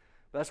cross-section.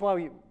 But that's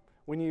why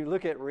when you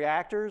look at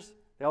reactors,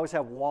 they always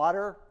have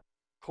water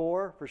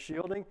core for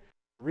shielding.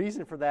 The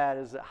reason for that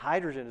is that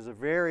hydrogen has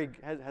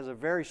a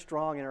very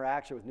strong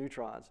interaction with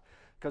neutrons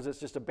because it's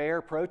just a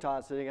bare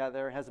proton sitting out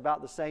there. It has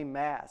about the same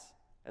mass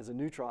as a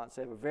neutron,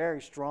 so they have a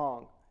very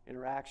strong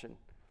interaction.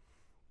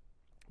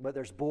 But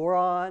there's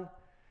boron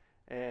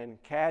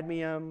and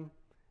cadmium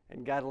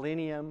and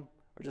gadolinium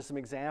are just some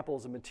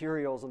examples of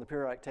materials on the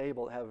periodic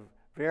table that have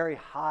very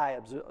high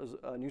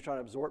neutron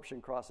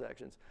absorption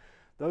cross-sections.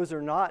 Those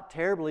are not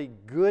terribly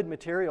good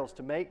materials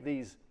to make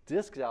these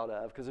disks out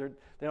of because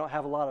they don't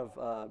have a lot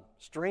of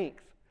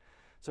strength.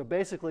 So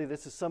basically,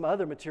 this is some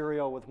other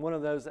material with one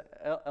of those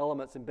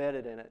elements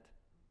embedded in it.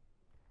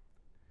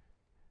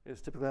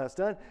 It's typically how it's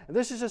done. And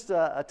this is just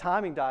a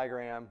timing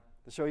diagram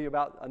to show you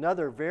about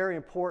another very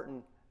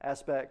important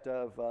aspect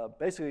of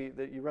basically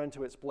that you run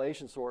into its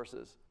spallation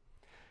sources.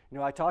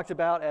 I talked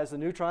about as the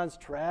neutrons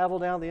travel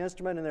down the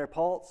instrument in their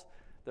pulse,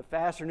 the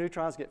faster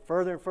neutrons get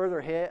further and further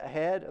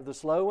ahead of the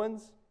slow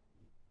ones.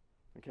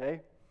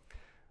 Okay?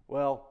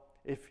 Well,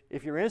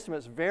 if your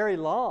instrument's very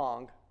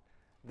long,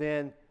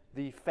 then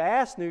the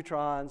fast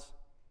neutrons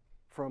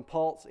from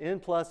pulse n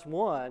plus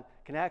 1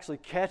 can actually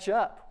catch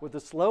up with the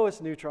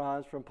slowest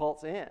neutrons from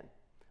pulse n.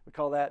 We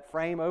call that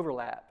frame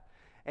overlap.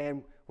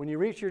 And when you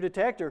reach your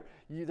detector,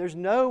 there's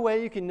no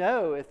way you can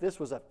know if this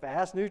was a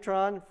fast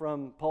neutron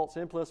from pulse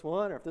n plus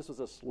 1 or if this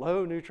was a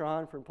slow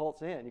neutron from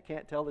pulse n. You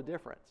can't tell the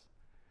difference.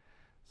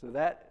 So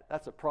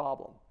that's a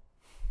problem.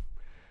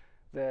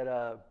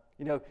 That,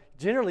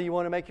 generally you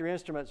want to make your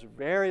instruments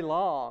very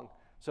long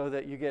so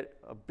that you get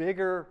a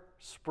bigger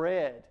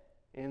spread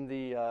in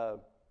the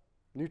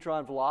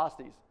neutron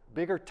velocities,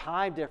 bigger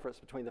time difference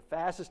between the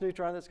fastest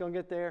neutron that's going to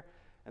get there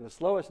and the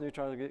slowest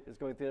neutron that's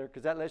going to get there,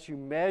 because that lets you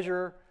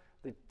measure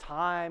the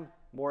time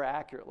more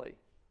accurately.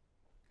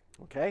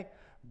 Okay?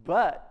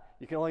 But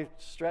you can only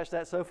stretch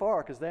that so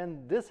far because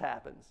then this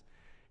happens.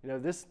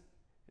 This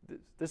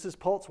is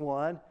pulse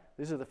 1.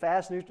 These are the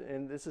fast neutron,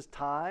 and this is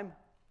time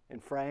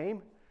and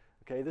frame.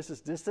 Okay, this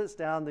is distance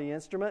down the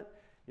instrument.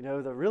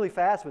 The really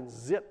fast ones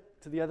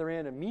zip to the other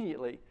end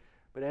immediately.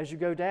 But as you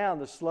go down,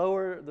 the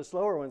slower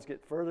ones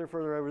get further and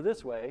further over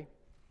this way.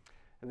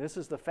 And this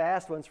is the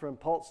fast ones from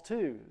pulse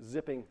 2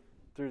 zipping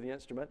through the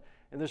instrument.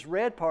 And this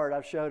red part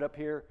I've showed up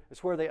here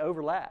is where they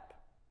overlap.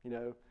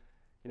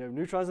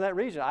 Neutrons in that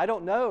region. I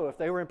don't know if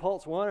they were in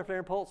pulse 1 or if they're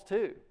in pulse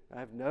 2. I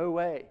have no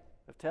way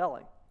of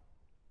telling.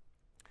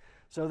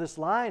 So this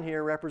line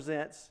here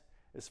represents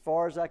as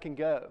far as I can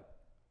go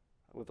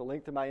with the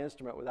length of my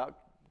instrument without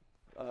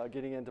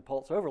getting into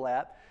pulse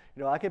overlap.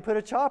 I can put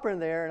a chopper in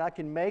there and I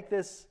can make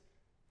this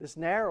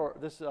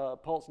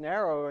pulse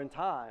narrower in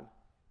time.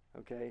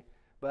 Okay,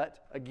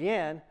 but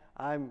again,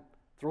 I'm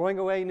throwing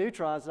away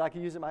neutrons that I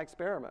can use in my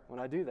experiment when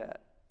I do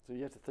that. So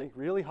you have to think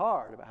really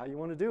hard about how you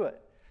want to do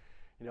it.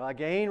 I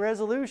gain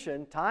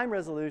resolution, time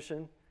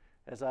resolution,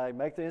 as I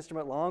make the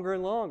instrument longer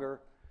and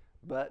longer,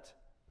 but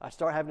I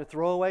start having to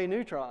throw away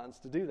neutrons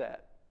to do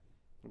that.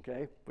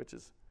 Okay,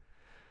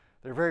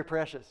 they're very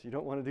precious. You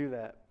don't want to do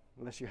that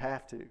unless you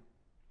have to.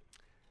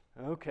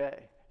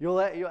 Okay, you'll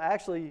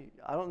actually,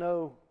 I don't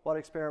know what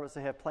experiments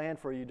they have planned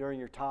for you during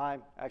your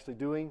time actually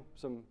doing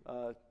some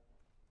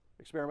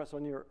experiments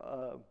on your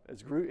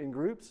in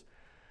groups,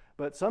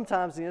 but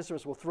sometimes the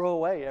instruments will throw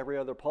away every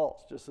other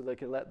pulse just so they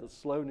can let the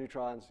slow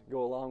neutrons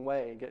go a long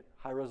way and get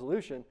high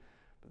resolution.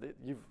 But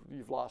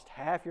you've lost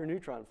half your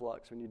neutron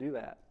flux when you do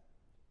that.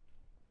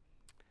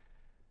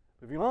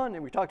 Moving on,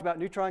 and we talked about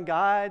neutron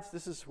guides.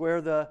 This is where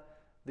the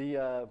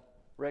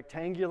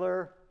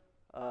rectangular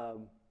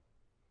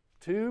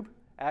tube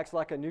acts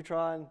like a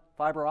neutron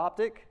fiber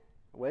optic.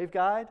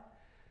 waveguide.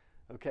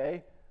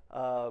 Okay,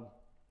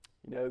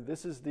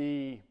 this is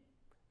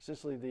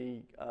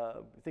essentially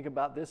think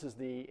about this as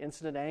the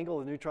incident angle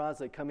of the neutrons.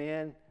 They come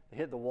in, they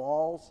hit the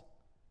walls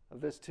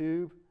of this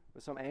tube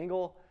with some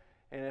angle,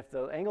 and if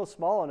the angle is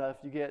small enough,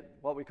 you get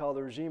what we call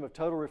the regime of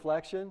total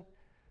reflection.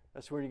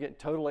 That's where you get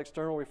total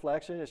external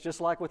reflection. It's just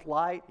like with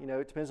light,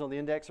 it depends on the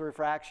index of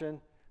refraction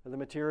of the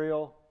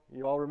material.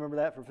 You all remember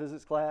that from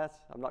physics class.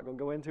 I'm not going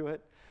to go into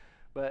it.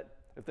 But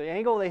if the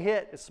angle they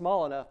hit is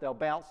small enough, they'll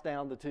bounce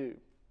down the tube,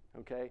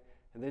 okay?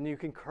 And then you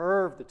can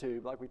curve the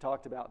tube like we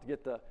talked about to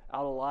get the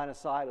out of line of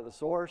sight of the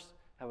source,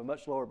 have a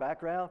much lower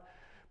background.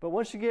 But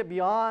once you get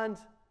beyond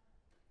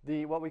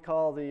what we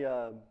call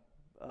the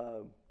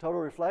total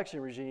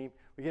reflection regime,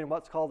 we get in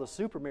what's called the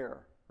supermirror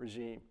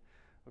regime.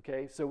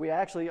 Okay, so we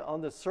actually, on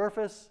the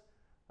surface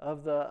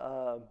of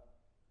the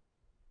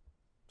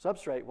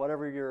substrate,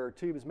 whatever your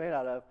tube is made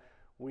out of,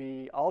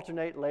 we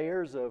alternate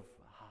layers of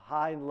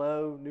high and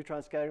low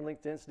neutron scattering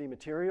length density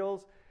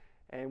materials,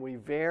 and we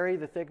vary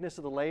the thickness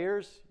of the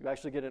layers. You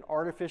actually get an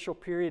artificial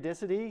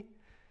periodicity,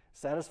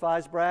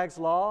 satisfies Bragg's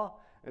law,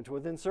 and to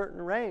within a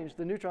certain range,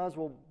 the neutrons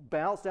will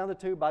bounce down the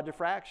tube by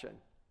diffraction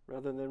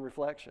rather than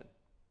reflection.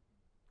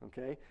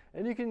 Okay,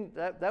 and you can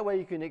that way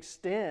you can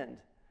extend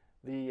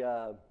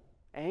the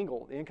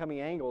the incoming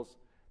angles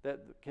that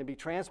can be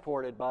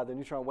transported by the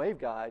neutron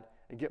waveguide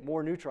and get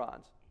more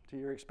neutrons to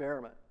your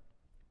experiment.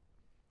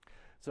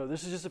 So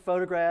this is just a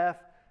photograph.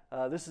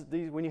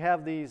 When you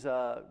have these,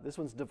 this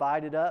one's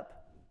divided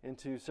up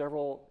into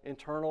several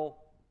internal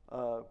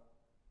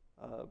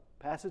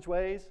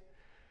passageways,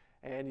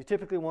 and you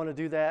typically want to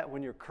do that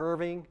when you're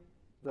curving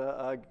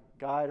the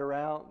guide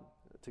around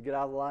to get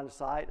out of the line of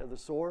sight of the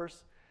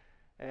source.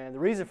 And the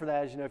reason for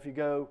that is,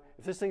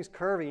 if this thing's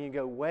curving, you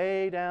go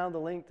way down the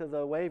length of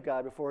the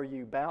waveguide before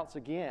you bounce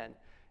again.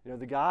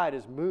 The guide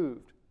is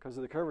moved because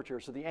of the curvature,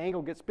 so the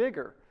angle gets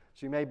bigger.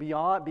 So you may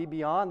be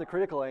beyond the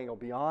critical angle,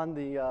 beyond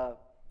the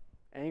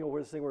angle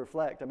where this thing will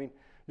reflect. I mean,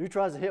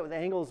 neutrons that hit with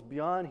angles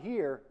beyond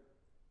here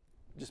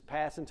just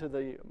pass into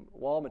the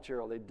wall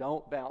material. They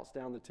don't bounce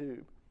down the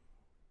tube.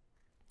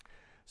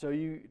 So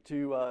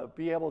to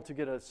be able to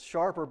get a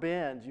sharper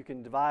bend, you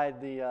can divide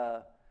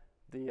the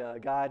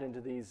guide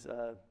into these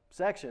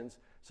sections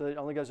so that it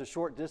only goes a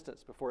short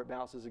distance before it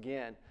bounces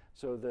again.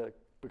 So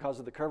because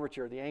of the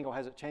curvature, the angle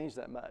hasn't changed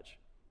that much.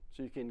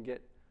 So you can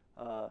get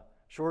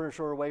shorter and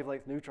shorter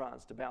wavelength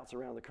neutrons to bounce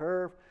around the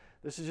curve.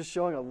 This is just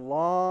showing a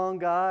long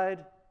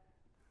guide.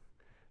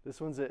 This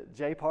one's at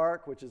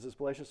J-Park, which is a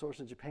spallation source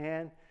in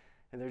Japan,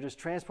 and they're just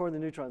transporting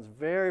the neutrons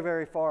very,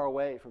 very far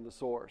away from the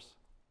source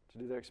to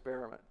do their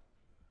experiment.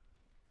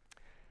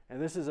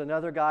 And this is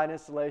another guide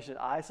installation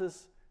at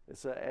ISIS.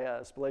 It's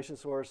a spallation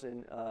source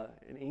in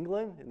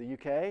England, in the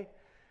UK.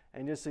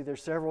 And you'll see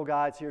there's several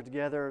guides here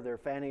together. They're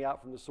fanning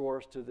out from the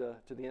source to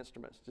the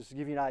instruments, just to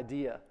give you an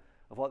idea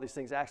of what these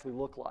things actually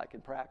look like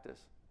in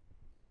practice.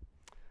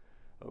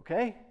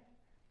 Okay,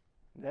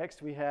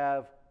 next we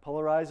have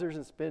polarizers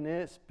and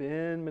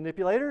spin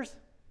manipulators.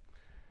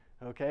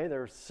 Okay,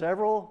 there are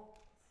several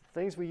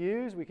things we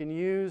use. We can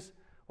use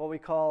what we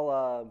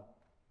call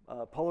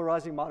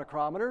polarizing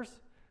monochrometers.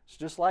 It's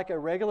just like a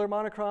regular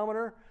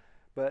monochrometer,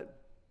 but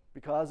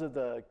because of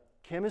the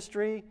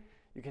chemistry,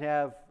 you can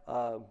have,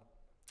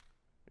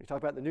 you talk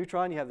about the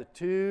neutron, you have the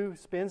two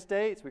spin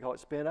states. We call it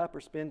spin up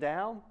or spin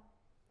down,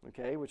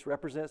 okay, which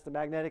represents the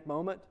magnetic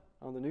moment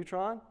on the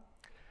neutron.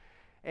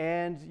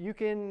 And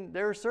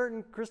there are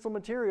certain crystal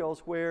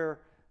materials where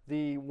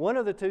one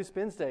of the two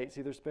spin states,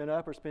 either spin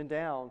up or spin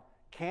down,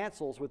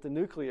 cancels with the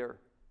nuclear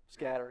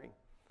scattering.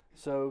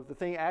 So the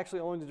thing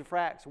actually only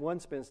diffracts one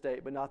spin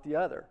state, but not the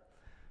other.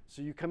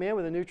 So you come in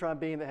with a neutron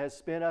beam that has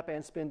spin up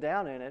and spin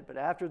down in it, but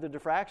after the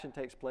diffraction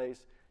takes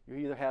place, you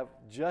either have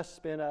just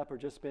spin up or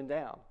just spin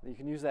down. You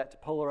can use that to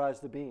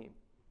polarize the beam.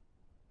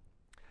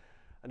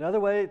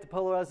 Another way to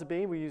polarize the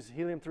beam, we use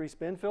helium-3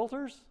 spin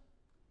filters,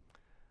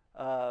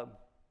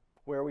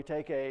 where we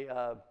take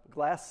a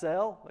glass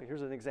cell. Like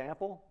here's an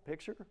example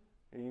picture.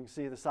 And you can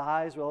see the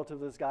size relative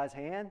to this guy's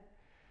hand.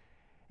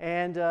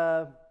 And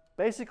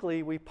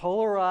basically, we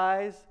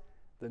polarize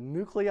the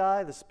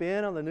nuclei, the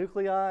spin on the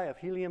nuclei of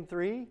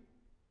helium-3,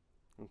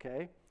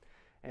 okay?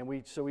 And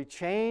we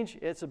change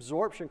its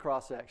absorption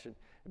cross-section.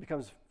 It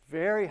becomes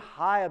very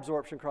high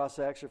absorption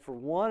cross-section for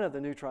one of the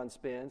neutron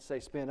spins,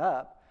 say spin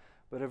up,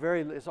 but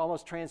it's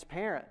almost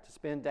transparent to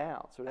spin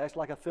down. So it acts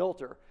like a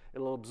filter.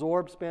 It'll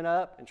absorb spin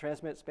up and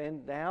transmit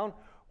spin down,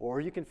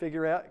 or you can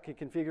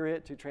configure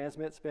it to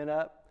transmit spin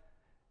up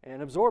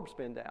and absorb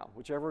spin down,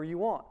 whichever you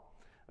want.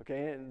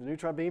 Okay, and the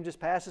neutron beam just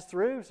passes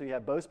through, so you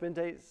have both spin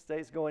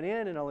states going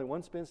in and only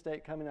one spin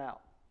state coming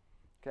out.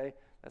 Okay,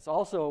 that's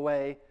also a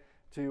way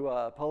to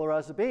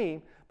polarize the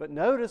beam, but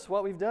notice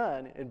what we've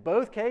done. In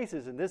both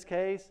cases, in this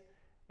case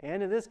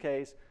and in this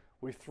case,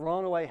 we've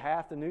thrown away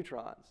half the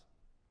neutrons.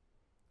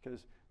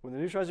 Because when the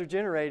neutrons are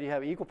generated, you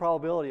have equal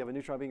probability of a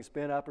neutron being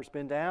spin up or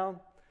spin down.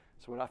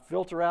 So when I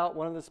filter out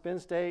one of the spin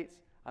states,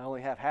 I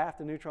only have half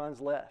the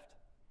neutrons left.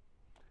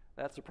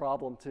 That's a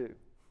problem too.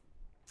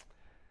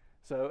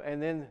 So,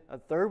 and then a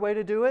third way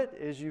to do it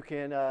is you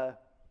can,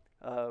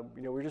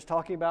 we're just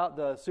talking about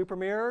the super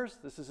mirrors.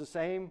 This is the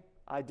same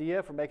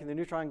idea for making the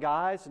neutron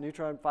guides, the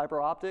neutron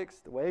fiber optics,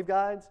 the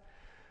waveguides.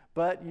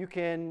 But you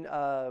can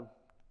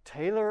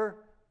tailor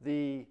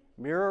the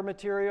mirror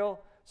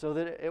material so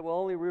that it will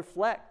only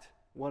reflect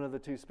one of the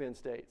two spin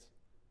states.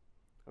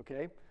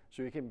 Okay?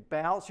 So you can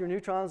bounce your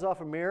neutrons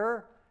off a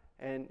mirror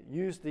and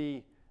use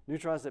the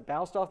neutrons that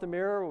bounced off the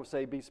mirror, will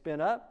say be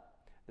spin up,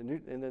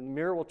 and the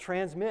mirror will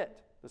transmit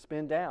the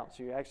spin down.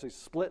 So you actually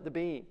split the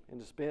beam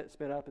into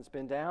spin up and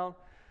spin down.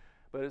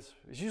 But it's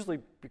usually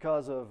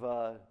because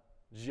of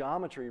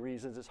geometry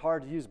reasons, it's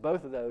hard to use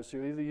both of those. So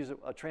you either use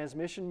a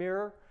transmission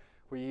mirror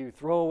where you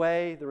throw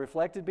away the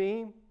reflected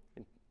beam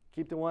and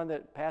keep the one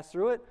that passed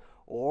through it,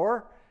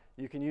 or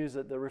you can use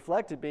the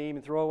reflected beam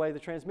and throw away the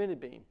transmitted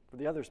beam for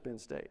the other spin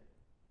state.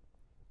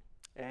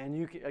 And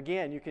you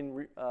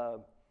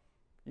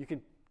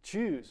can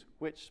choose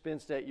which spin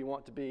state you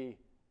want to be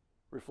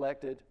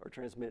reflected or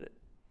transmitted.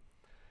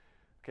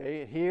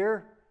 Okay,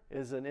 here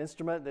is an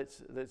instrument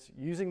that's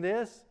using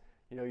this.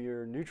 You know,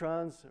 your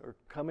neutrons are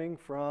coming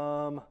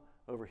from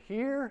over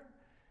here,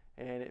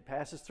 and it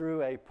passes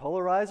through a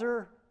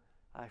polarizer.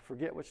 I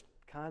forget which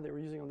kind they were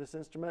using on this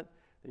instrument.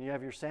 Then you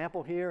have your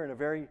sample here in a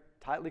very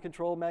tightly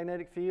controlled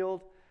magnetic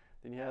field.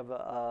 Then you have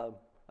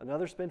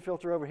another spin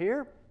filter over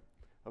here.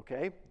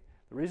 Okay,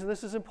 the reason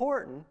this is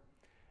important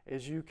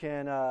is you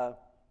can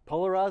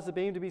polarize the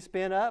beam to be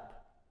spin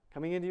up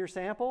coming into your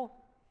sample.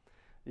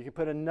 You can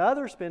put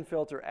another spin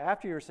filter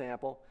after your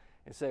sample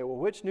and say, well,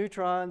 which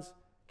neutrons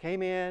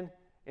came in,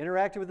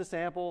 interacted with the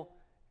sample,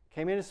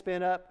 came in to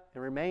spin up,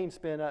 and remained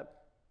spin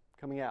up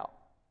coming out.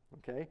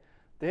 Okay?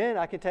 Then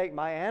I can take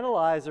my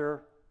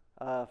analyzer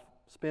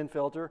spin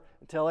filter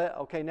and tell it,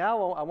 okay,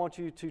 now I want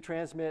you to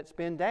transmit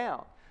spin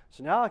down.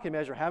 So now I can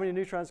measure how many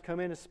neutrons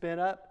come in as spin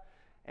up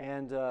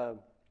and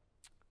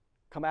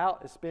come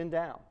out as spin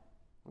down.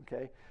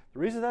 Okay? The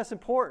reason that's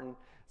important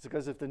is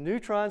because if the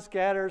neutron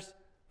scatters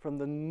from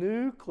the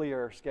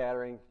nuclear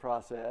scattering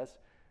process,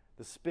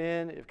 the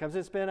spin, if it comes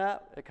in spin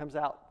up, it comes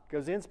out.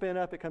 Goes in spin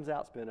up, it comes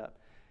out spin up.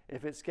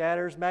 If it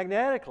scatters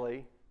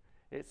magnetically,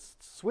 it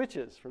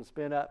switches from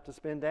spin up to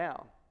spin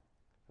down.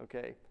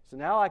 Okay, so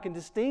now I can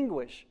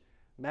distinguish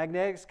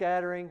magnetic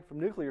scattering from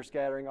nuclear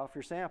scattering off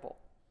your sample.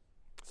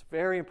 It's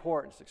very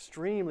important. It's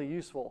extremely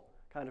useful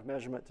kind of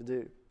measurement to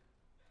do.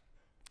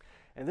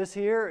 And this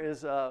here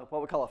is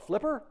what we call a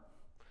flipper.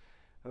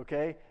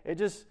 Okay,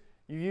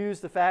 you use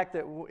the fact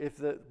that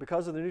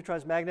because of the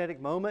neutron's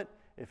magnetic moment,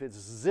 if it's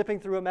zipping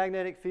through a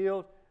magnetic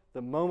field,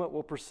 the moment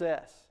will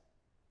precess,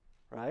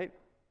 right?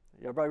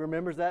 Everybody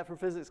remembers that from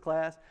physics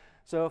class.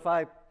 So if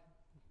I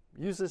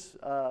use this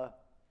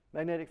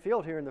magnetic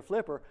field here in the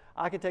flipper,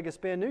 I can take a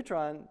spin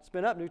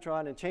up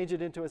neutron, and change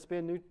it into a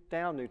spin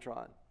down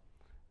neutron.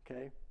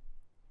 Okay?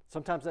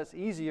 Sometimes that's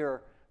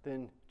easier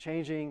than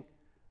changing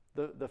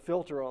the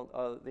filter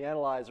on the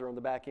analyzer on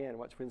the back end,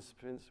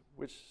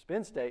 which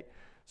spin state.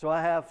 So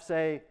I have,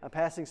 say, I'm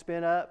passing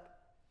spin up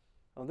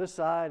on this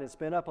side and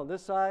spin up on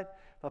this side.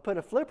 If I put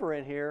a flipper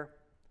in here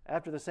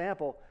after the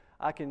sample,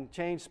 I can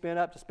change spin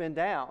up to spin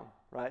down,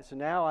 right? So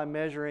now I'm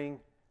measuring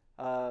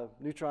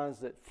neutrons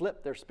that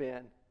flip their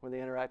spin when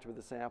they interact with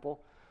the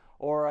sample.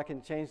 Or I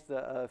can change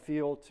the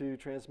field to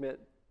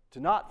transmit to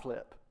not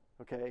flip,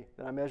 okay?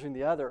 Then I'm measuring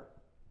the other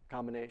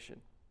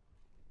combination.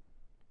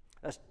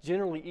 That's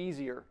generally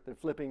easier than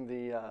flipping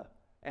the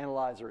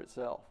analyzer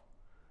itself.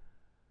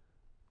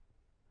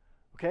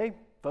 Okay,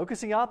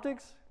 focusing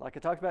optics, like I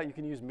talked about, you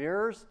can use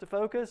mirrors to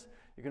focus.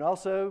 You can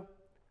also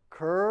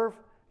curve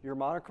your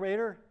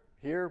monochromator.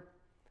 Here,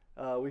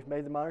 we've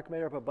made the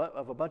monochromator up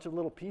of a bunch of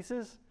little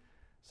pieces,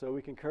 so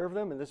we can curve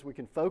them, and we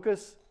can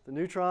focus the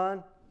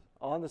neutron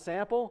on the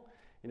sample.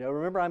 You know,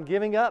 remember, I'm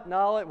giving up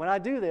knowledge. When I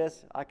do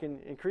this, I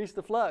can increase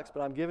the flux,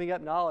 but I'm giving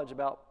up knowledge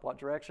about what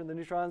direction the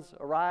neutrons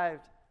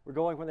were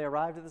going when they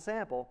arrived at the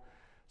sample.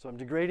 So I'm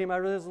degrading my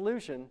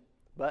resolution,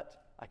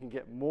 but I can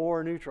get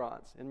more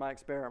neutrons in my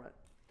experiment.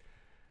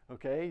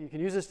 Okay, you can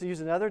use this to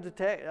use another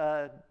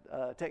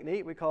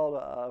technique we call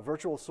a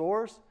virtual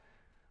source,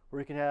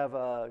 where you can have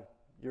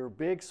your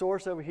big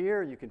source over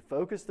here. You can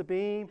focus the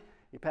beam.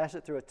 You pass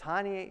it through a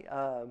tiny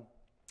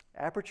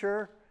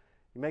aperture.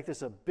 You make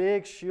this a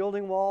big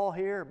shielding wall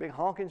here, a big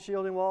honking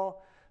shielding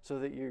wall, so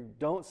that you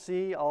don't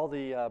see all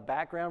the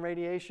background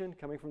radiation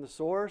coming from the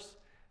source.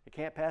 It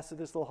can't pass through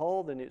this little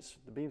hole. Then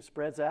the beam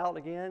spreads out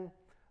again.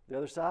 The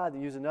other side,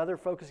 you use another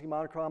focusing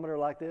monochromator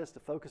like this to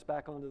focus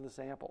back onto the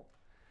sample.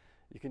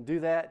 You can do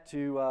that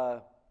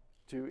to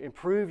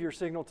improve your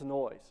signal to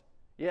noise.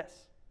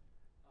 Yes?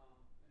 I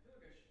feel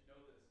like I should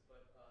know this,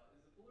 but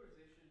is the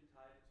polarization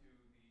tied to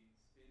the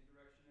spin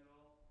direction at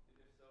all? And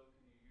if so,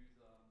 can you use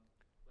like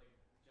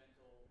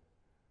gentle,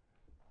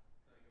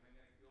 like a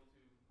magnetic field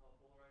to help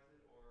polarize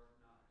it, or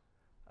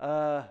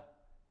not?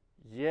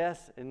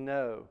 Yes and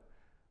no.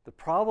 The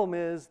problem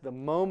is the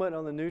moment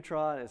on the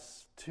neutron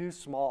is too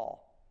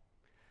small.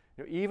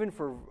 You know, even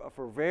for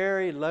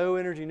very low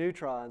energy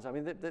neutrons, I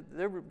mean,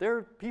 there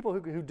are people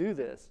who do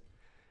this.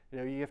 You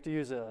know, you have to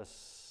use a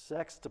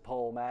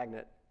sextupole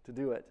magnet to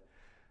do it.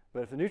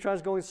 But if the neutron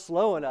is going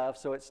slow enough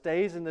so it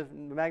stays in the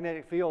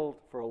magnetic field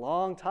for a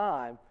long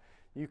time,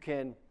 you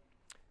can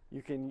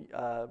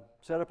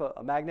set up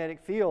a magnetic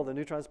field the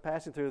neutron's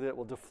passing through that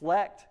will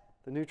deflect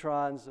the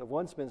neutrons of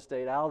one spin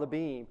state out of the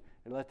beam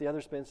and let the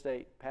other spin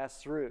state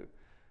pass through.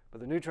 But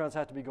the neutrons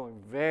have to be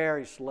going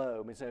very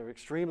slow. I mean, they have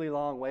extremely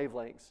long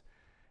wavelengths.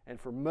 And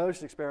for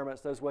most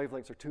experiments, those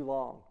wavelengths are too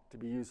long to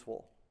be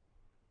useful.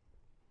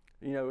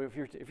 You know, if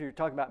you're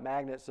talking about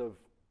magnets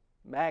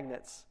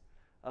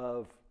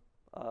of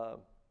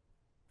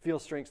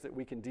field strengths that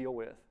we can deal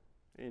with,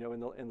 you know,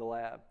 in the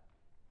lab.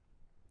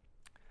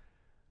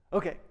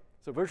 Okay,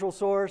 so virtual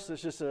source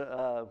is just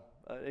an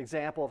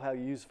example of how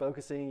you use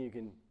focusing. You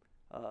can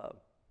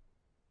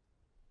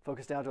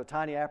focus down to a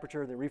tiny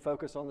aperture, then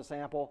refocus on the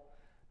sample.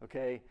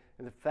 Okay,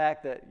 and the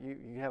fact that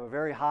you have a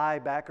very high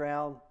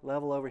background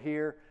level over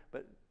here,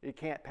 but it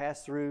can't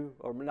pass through,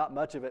 or not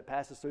much of it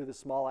passes through the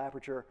small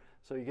aperture,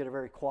 so you get a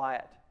very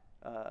quiet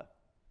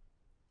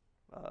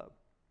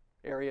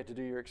area to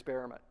do your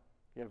experiment.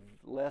 You have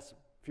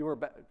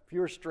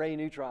fewer stray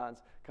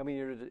neutrons coming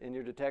in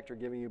your detector,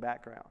 giving you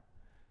background.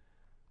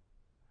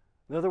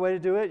 Another way to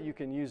do it, you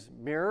can use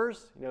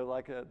mirrors, you know,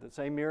 like the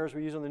same mirrors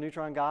we use on the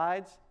neutron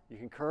guides. You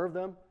can curve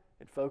them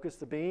and focus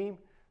the beam.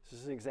 This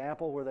is an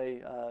example where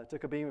they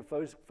took a beam and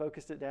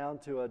focused it down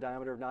to a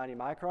diameter of 90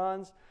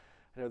 microns.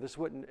 You know, this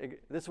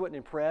wouldn't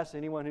impress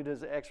anyone who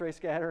does X-ray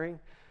scattering,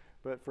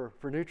 but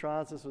for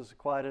neutrons, this was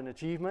quite an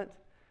achievement.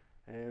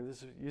 And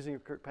this is using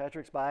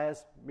Kirkpatrick's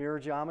bias mirror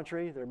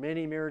geometry. There are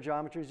many mirror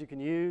geometries you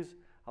can use.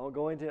 I won't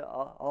go into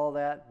all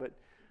that, but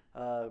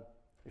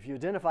if you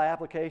identify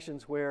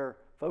applications where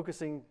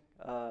focusing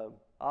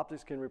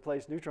optics can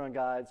replace neutron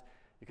guides,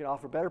 you can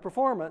offer better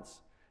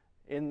performance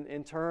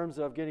in terms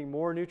of getting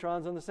more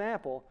neutrons on the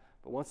sample.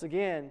 But once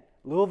again,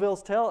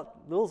 Liouville's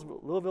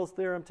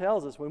theorem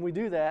tells us when we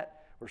do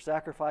that, we're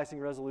sacrificing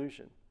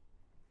resolution.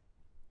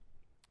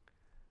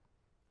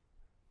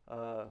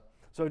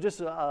 So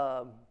just, you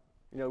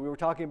know, we were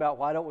talking about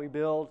why don't we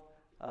build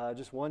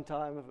just one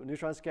time of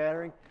neutron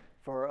scattering.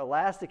 For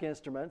elastic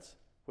instruments,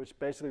 which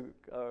basically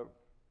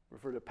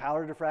refer to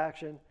powder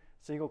diffraction,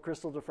 single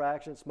crystal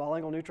diffraction, small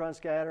angle neutron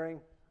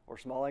scattering, or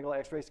small angle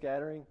X-ray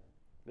scattering,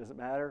 doesn't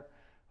matter,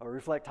 or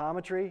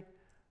reflectometry,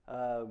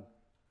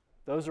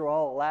 those are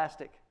all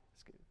elastic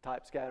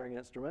type scattering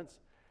instruments.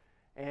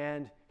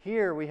 And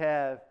here we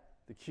have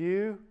the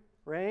Q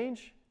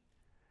range,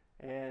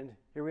 and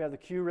here we have the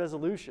Q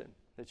resolution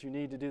that you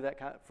need to do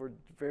that for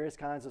various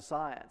kinds of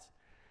science.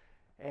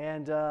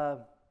 And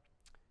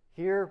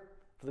here,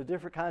 for the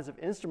different kinds of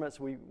instruments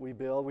we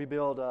build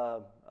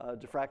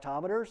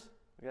diffractometers.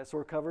 That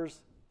sort of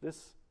covers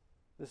this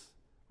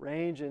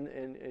range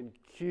in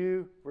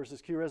Q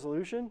versus Q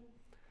resolution.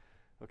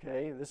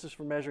 Okay, this is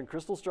for measuring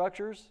crystal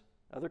structures,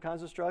 other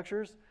kinds of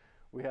structures.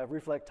 We have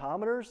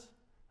reflectometers,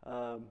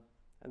 and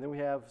then we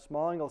have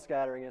small angle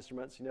scattering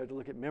instruments, you know, to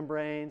look at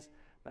membranes,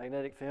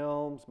 magnetic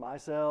films,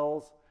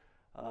 micelles,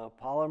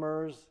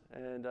 polymers,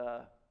 and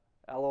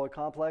alloy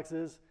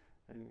complexes,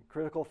 and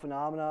critical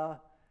phenomena,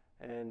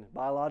 and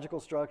biological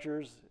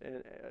structures,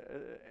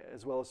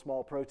 as well as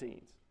small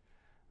proteins.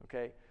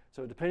 Okay,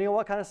 so depending on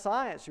what kind of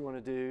science you want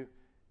to do,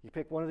 you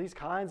pick one of these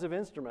kinds of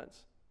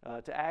instruments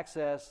to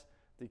access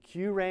the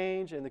Q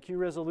range and the Q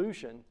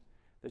resolution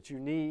that you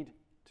need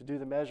to do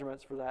the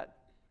measurements for that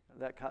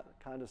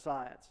kind of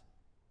science.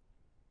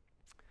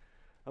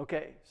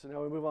 Okay, so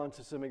now we move on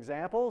to some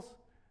examples.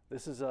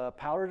 This is a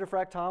powder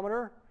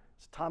diffractometer.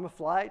 It's a time of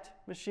flight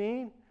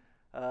machine.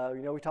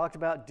 You know, we talked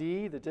about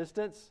D, the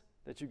distance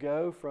that you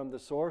go from the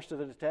source to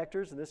the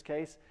detectors. In this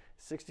case,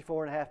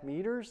 64.5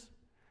 meters.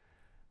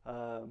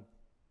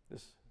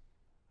 This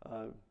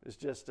is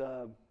just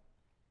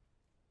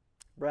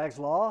Bragg's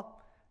law.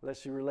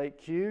 Lets you relate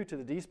Q to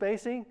the D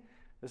spacing.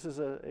 This is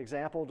an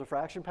example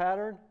diffraction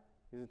pattern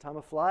using time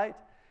of flight.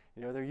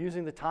 You know, they're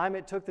using the time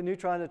it took the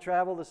neutron to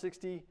travel the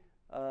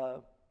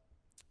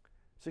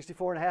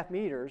 64.5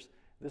 meters.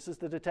 This is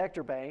the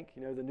detector bank.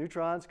 You know, the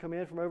neutrons come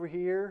in from over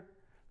here.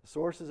 The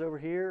source is over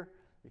here.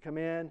 You come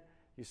in,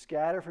 you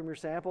scatter from your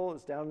sample.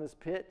 It's down in this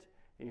pit.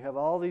 And you have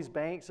all these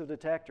banks of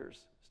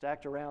detectors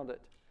stacked around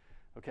it.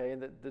 Okay,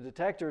 and the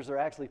detectors are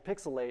actually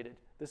pixelated.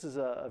 This is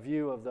a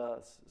view of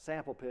the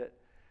sample pit.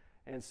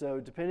 And so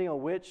depending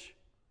on which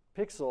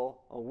pixel,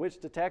 on which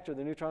detector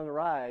the neutron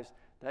arrives,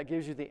 that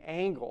gives you the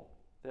angle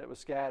that it was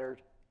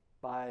scattered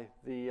by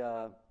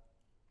the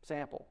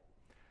sample.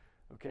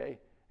 Okay,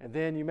 and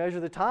then you measure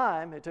the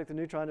time it took the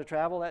neutron to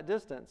travel that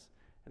distance,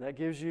 and that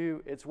gives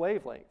you its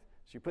wavelength.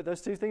 So you put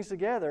those two things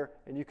together,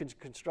 and you can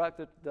construct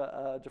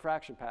the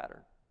diffraction pattern.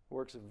 It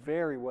works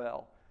very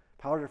well.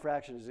 Powder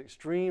diffraction is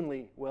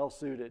extremely well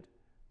suited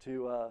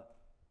to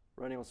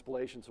running on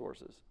spallation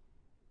sources.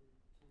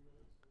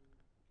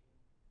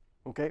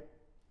 Okay,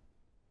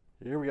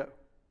 here we go.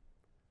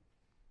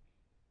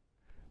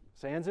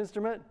 SANS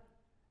instrument,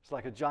 it's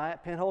like a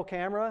giant pinhole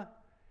camera.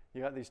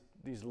 You got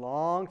these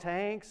long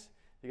tanks.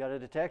 You got a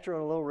detector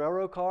on a little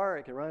railroad car.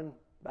 It can run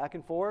back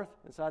and forth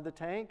inside the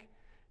tank.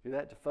 Do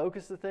that to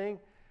focus the thing.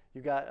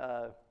 you've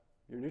got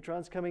your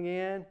neutrons coming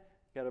in,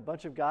 you've got a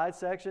bunch of guide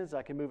sections.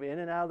 I can move in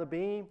and out of the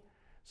beam,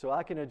 so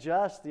I can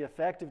adjust the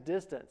effective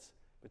distance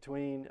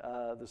between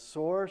the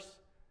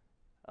source,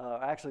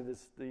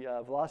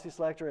 the velocity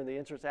selector and the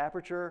entrance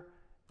aperture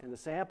and the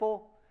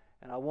sample,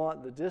 and I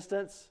want the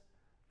distance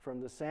from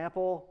the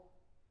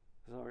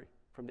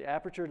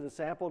aperture to the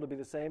sample to be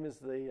the same as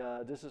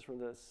the distance from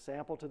the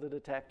sample to the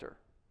detector.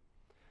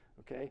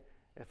 Okay,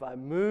 if I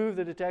move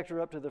the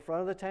detector up to the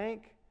front of the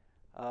tank,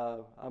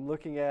 I'm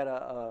looking at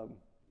a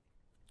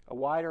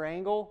wider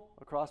angle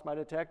across my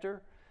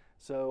detector,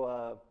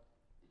 so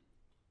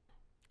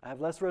I have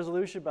less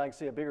resolution, but I can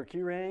see a bigger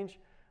Q range.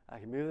 I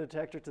can move the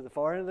detector to the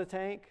far end of the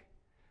tank.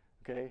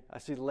 Okay, I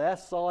see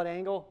less solid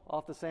angle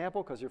off the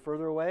sample because you're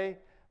further away,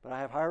 but I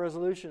have higher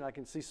resolution. I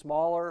can see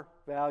smaller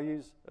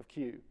values of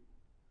Q.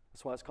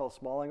 That's why it's called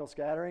small angle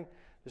scattering.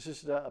 This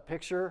is just a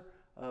picture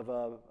of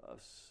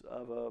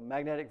a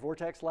magnetic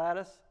vortex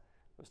lattice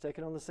that was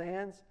taken on the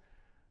sands.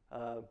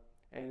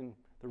 And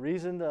the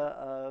reason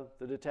the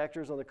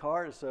detector is on the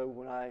card is so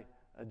when I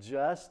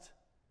adjust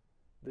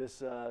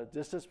this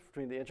distance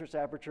between the entrance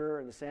aperture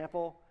and the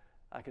sample,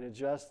 I can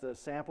adjust the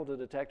sample to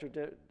detector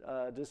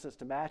distance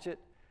to match it,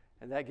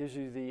 and that gives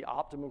you the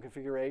optimum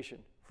configuration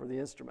for the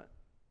instrument.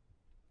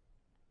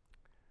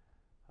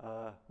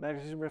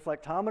 Magnetism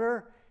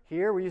reflectometer.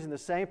 Here we're using the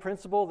same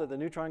principle that the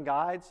neutron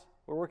guides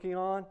we're working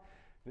on.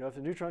 You know, if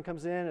the neutron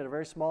comes in at a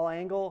very small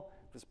angle,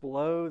 if it's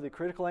below the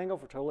critical angle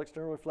for total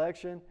external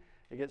reflection,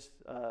 it gets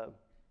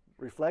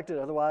reflected,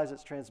 otherwise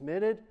it's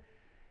transmitted.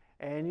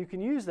 And you can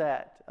use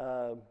that.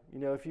 You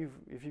know, if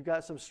you've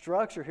got some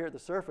structure here at the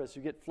surface,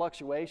 you get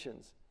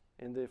fluctuations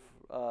in the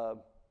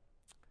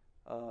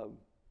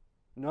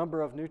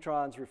number of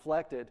neutrons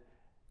reflected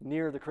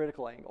near the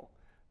critical angle.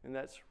 And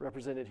that's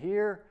represented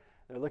here.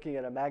 They're looking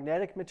at a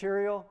magnetic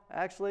material,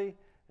 actually,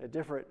 at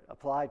different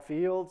applied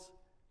fields,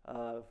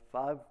 5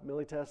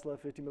 millitesla,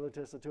 50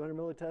 millitesla, 200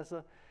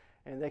 millitesla,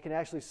 and they can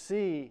actually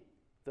see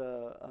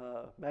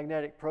the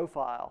magnetic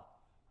profile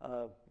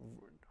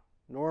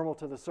normal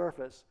to the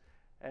surface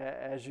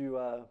as you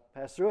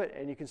pass through it,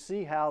 and you can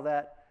see how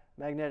that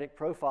magnetic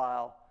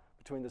profile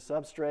between the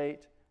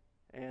substrate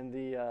and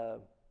the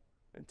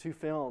and two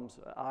films,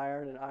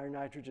 iron and iron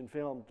nitrogen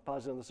film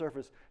deposited on the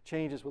surface,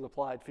 changes with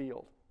applied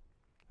field.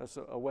 That's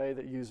a way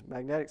that you use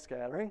magnetic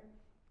scattering.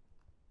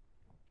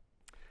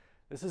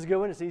 This is a good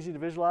one. It's easy to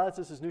visualize.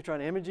 This is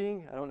neutron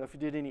imaging. I don't know if you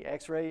did any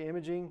X-ray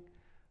imaging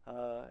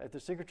at the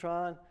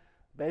synchrotron.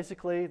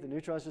 Basically, the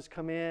neutrons just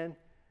come in.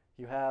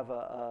 You have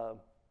a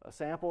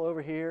sample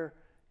over here.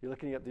 You're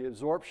looking at the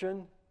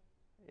absorption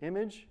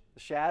image,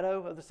 the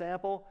shadow of the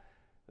sample.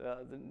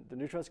 The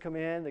neutrons come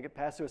in. They get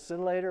passed through a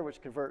scintillator,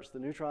 which converts the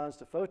neutrons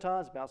to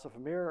photons, bounce off a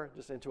mirror,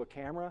 just into a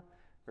camera.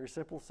 Very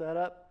simple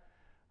setup.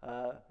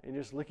 And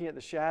you're just looking at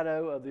the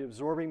shadow of the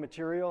absorbing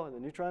material in the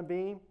neutron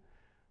beam.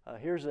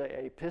 Here's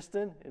a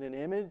piston in an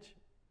image,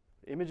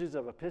 images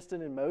of a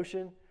piston in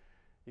motion.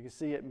 You can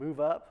see it move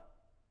up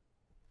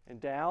and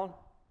down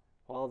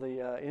while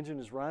the engine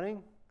is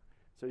running.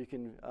 So you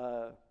can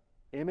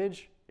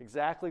image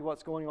exactly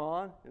what's going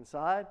on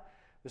inside.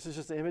 This is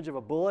just an image of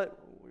a bullet,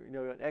 you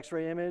know, an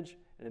X-ray image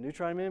and a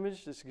neutron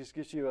image. This just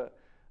gives you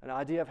an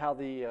idea of how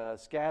the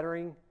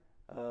scattering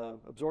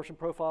absorption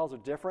profiles are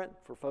different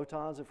for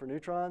photons and for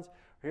neutrons.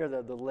 Here,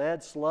 the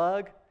lead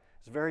slug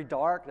is very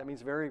dark. That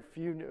means very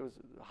few,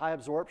 high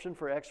absorption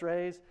for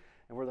X-rays.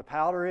 And where the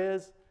powder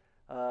is,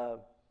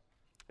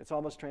 it's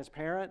almost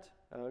transparent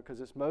because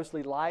it's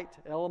mostly light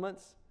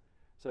elements.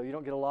 So you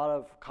don't get a lot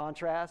of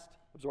contrast,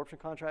 absorption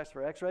contrast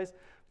for X-rays.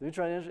 The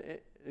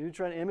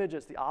neutron image,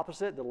 it's the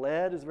opposite. The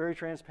lead is very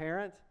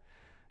transparent,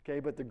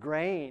 okay, but the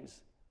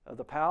grains of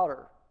the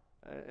powder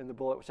in the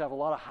bullet, which have a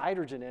lot of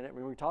hydrogen in it,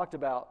 when we talked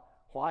about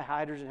why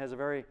hydrogen has a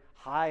very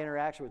high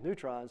interaction with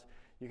neutrons,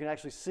 you can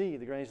actually see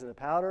the grains in the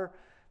powder.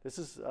 This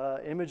is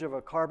an image of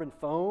a carbon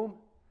foam.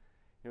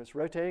 You know, it's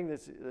rotating.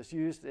 That's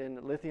used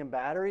in lithium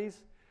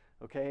batteries,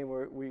 okay, and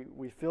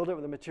we filled it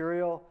with a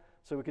material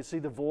so we could see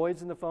the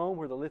voids in the foam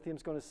where the lithium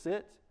is going to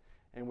sit,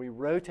 and we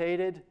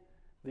rotated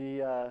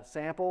the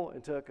sample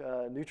and took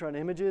neutron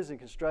images and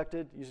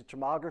constructed, using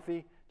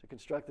tomography to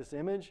construct this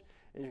image.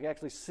 And you can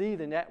actually see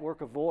the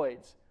network of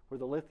voids where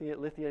the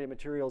lithiated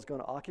material is going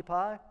to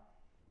occupy.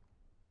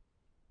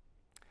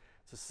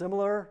 It's a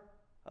similar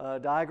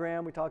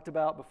diagram we talked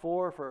about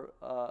before for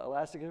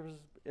elastic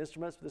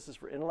instruments. This is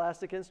for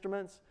inelastic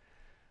instruments.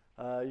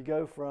 You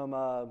go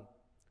from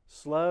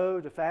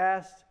slow to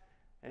fast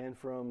and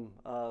from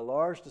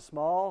large to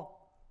small.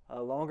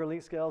 Longer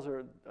length scales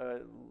are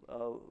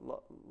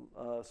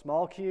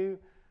small q,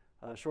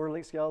 shorter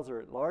length scales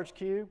are large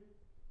q.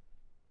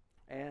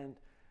 And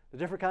the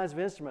different kinds of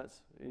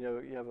instruments, you know,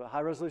 you have a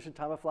high resolution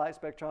time of flight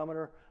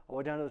spectrometer all the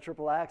way down to the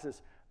triple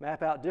axis,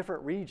 map out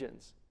different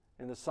regions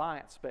in the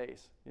science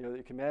space, you know, that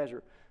you can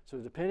measure. So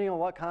depending on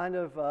what kind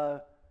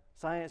of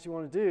science you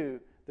want to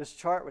do, this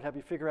chart would help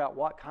you figure out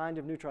what kind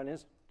of neutron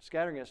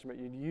scattering instrument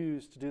you'd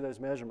use to do those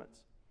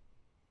measurements.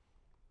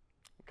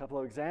 A couple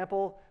of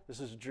examples. This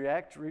is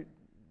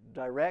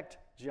direct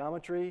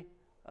geometry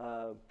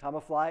time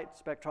of flight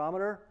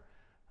spectrometer.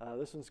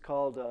 This one's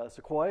called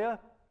Sequoia.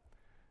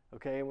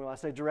 Okay, and when I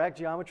say direct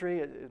geometry,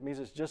 it means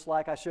it's just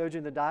like I showed you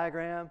in the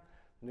diagram.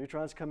 The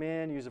neutrons come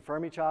in, use a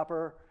Fermi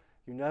chopper.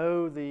 You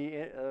know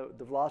the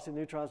velocity of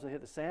neutrons when they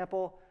hit the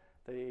sample.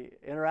 They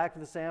interact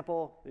with the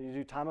sample. Then you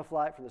do time of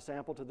flight from the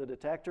sample to the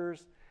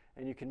detectors,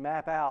 and you can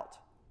map out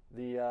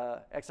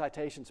the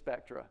excitation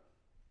spectra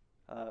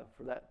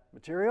for that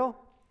material.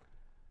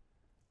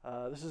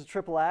 This is a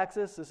triple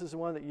axis. This is the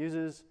one that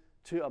uses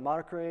a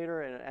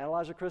monocreator and an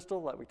analyzer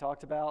crystal like we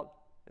talked about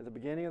at the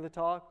beginning of the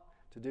talk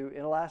to do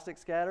inelastic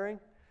scattering.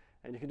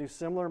 And you can do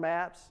similar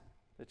maps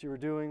that you were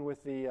doing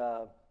with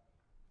the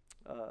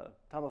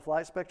time of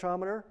flight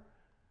spectrometer.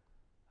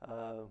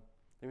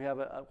 Then we have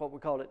what we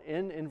call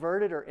an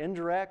inverted or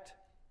indirect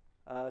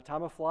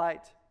time of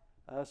flight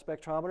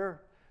spectrometer.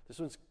 This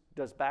one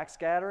does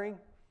backscattering.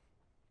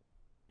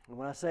 And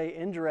when I say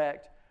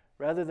indirect,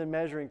 rather than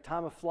measuring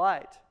time of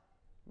flight,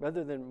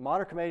 rather than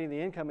monochromating the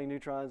incoming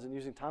neutrons and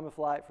using time of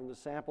flight from the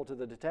sample to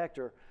the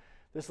detector,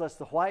 this lets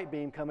the white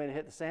beam come in and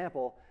hit the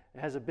sample.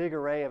 It has a big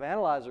array of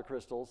analyzer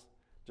crystals,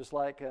 just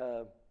like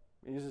it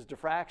uses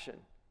diffraction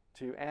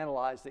to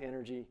analyze the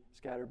energy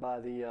scattered by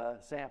the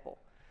sample.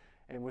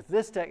 And with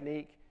this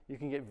technique, you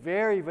can get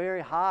very,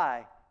 very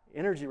high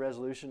energy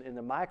resolution in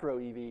the micro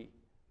EV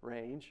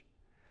range,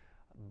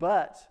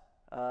 but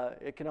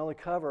it can only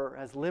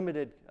has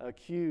limited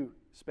Q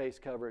space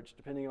coverage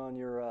depending on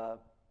your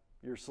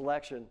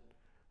selection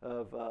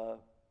of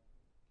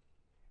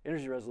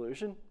energy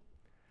resolution.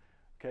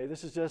 Okay,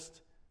 this is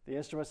just the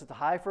instruments at the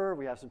HIFER.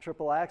 We have some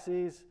triple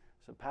axes,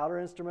 some powder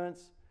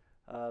instruments,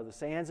 the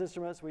SANS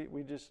instruments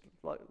we just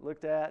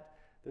looked at.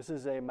 This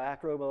is a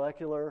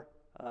macromolecular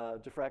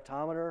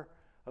diffractometer.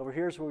 Over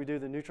here is where we do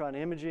the neutron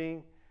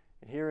imaging,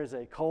 and here is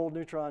a cold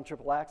neutron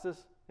triple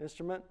axis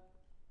instrument.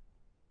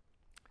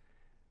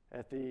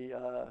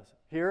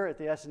 Here at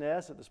the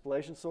SNS, at the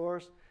spallation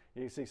source,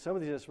 you can see some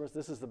of these instruments.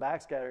 This is the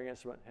backscattering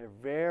instrument. Have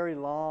very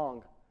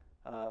long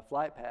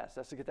flight paths.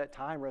 That's to get that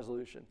time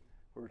resolution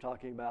we were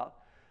talking about.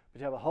 But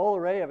you have a whole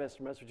array of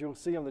instruments, which you'll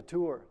see on the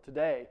tour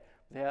today.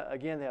 They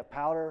have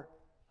powder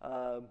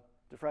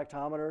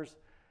diffractometers.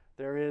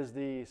 There is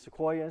the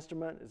Sequoia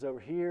instrument is over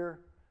here.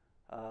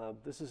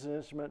 This is an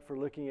instrument for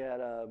looking at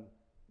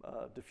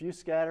diffuse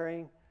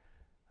scattering.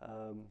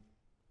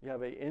 You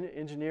have an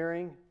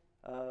engineering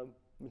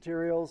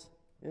materials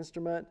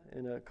instrument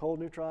and a cold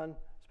neutron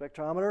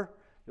spectrometer.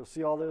 You'll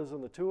see all those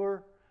on the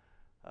tour.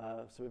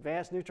 Some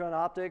advanced neutron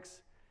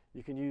optics.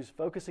 You can use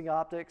focusing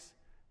optics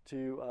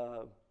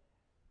to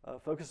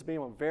focus the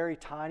beam on very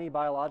tiny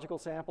biological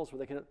samples where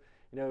they can,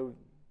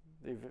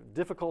 they've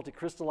difficulty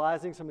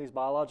crystallizing some of these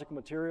biological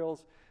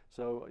materials.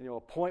 So,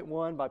 a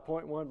 0.1 by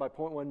 0.1 by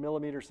 0.1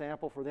 millimeter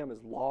sample for them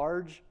is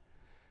large.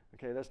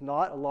 Okay, that's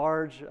not a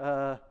large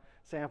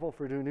sample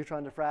for doing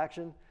neutron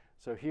diffraction.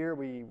 So here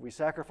we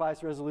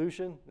sacrifice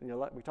resolution,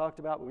 like we talked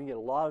about, but we can get a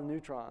lot of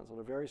neutrons on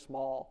a very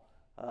small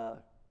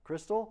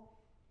crystal.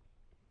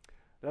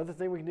 Another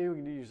thing we can do, we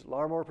can use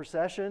Larmor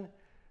precession.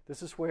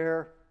 This is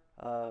where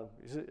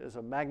it's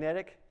a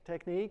magnetic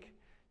technique.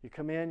 You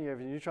come in, you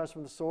have your neutrons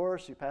from the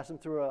source, you pass them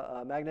through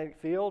a magnetic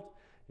field.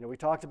 We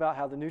talked about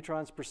how the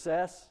neutrons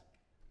precess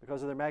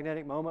because of their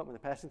magnetic moment when they're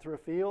passing through a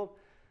field.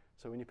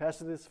 So when you pass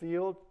through this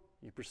field,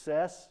 you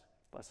precess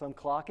by some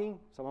clocking,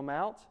 some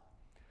amount,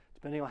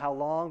 depending on how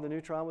long the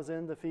neutron was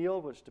in the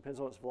field, which depends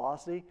on its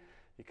velocity.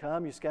 You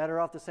come, you scatter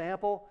off the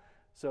sample.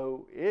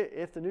 So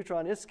if the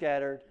neutron is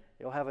scattered,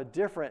 it'll have a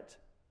different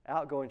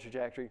outgoing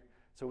trajectory.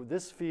 So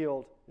this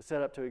field is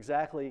set up to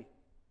exactly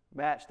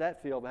match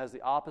that field, but has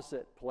the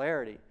opposite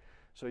polarity.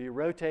 So you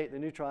rotate the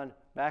neutron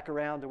back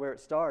around to where it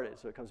started,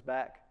 so it comes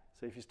back.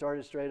 So if you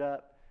started straight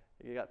up,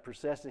 you got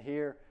precessed in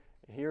here,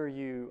 and here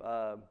you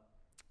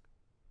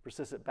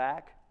precess it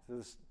back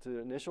to the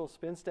initial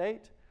spin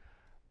state.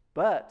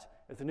 But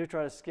if the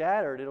neutron is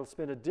scattered, it'll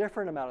spend a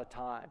different amount of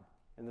time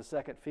in the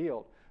second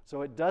field,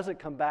 so it doesn't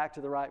come back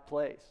to the right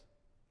place.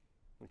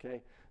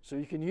 Okay, so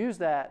you can use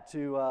that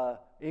to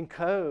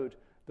encode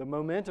the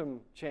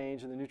momentum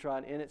change in the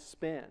neutron in its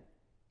spin.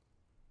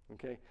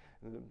 Okay,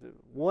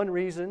 one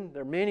reason,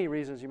 there are many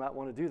reasons you might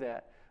want to do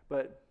that,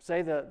 but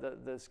say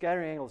the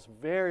scattering angle is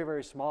very,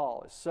 very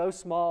small. It's so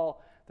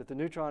small that the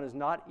neutron is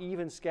not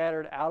even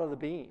scattered out of the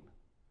beam.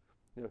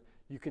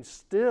 You can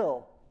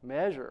still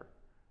measure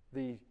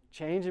the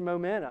change in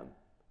momentum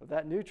of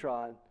that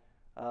neutron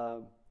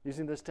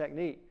using this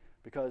technique,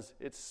 because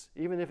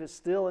even if it's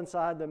still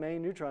inside the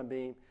main neutron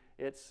beam,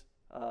 its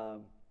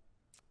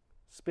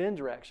spin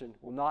direction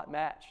will not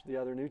match the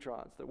other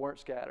neutrons that weren't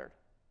scattered.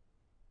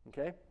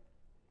 Okay?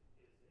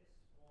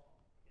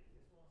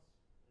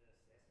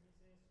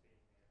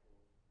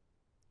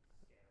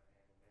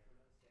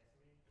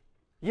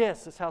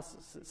 Yes, that's how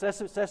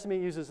Sesame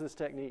uses this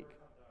technique.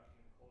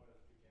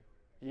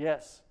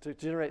 Yes, to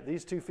generate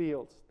these two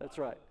fields. That's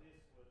right.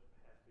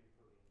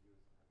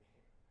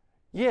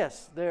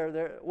 Yes,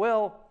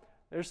 well,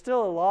 there's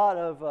still a lot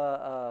of.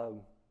 Are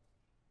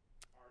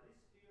they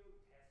still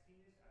testing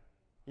this?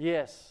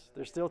 Yes,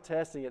 they're still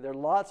testing it. There are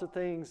lots of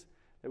things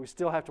that we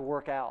still have to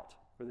work out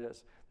for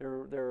this.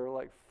 There are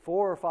like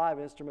 4 or 5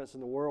 instruments in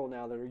the world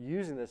now that are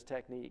using this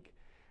technique.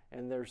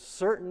 And there's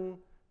certain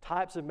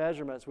types of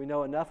measurements, we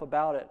know enough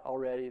about it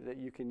already that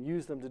you can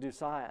use them to do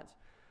science.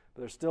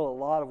 But there's still a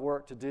lot of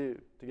work to do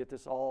to get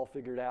this all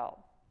figured out.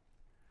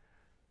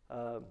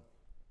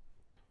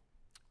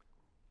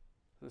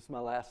 This is my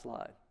last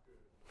slide.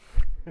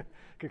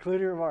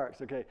 Concluding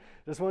remarks. Okay,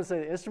 just want to say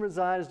the instrument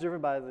design is driven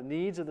by the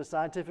needs of the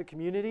scientific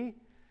community.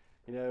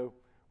 You know,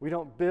 we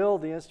don't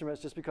build the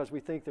instruments just because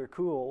we think they're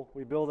cool.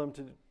 We build them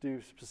to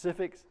do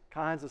specific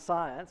kinds of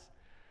science,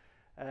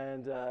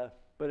 and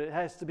but it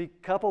has to be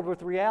coupled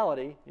with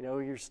reality. You know,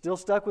 you're still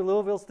stuck with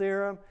Liouville's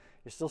theorem.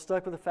 You're still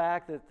stuck with the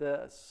fact that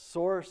the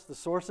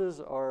sources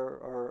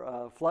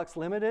are flux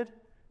limited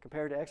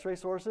compared to X-ray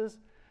sources.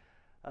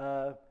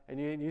 And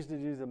you need to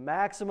do the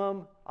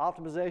maximum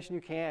optimization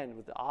you can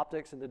with the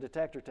optics and the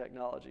detector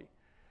technology.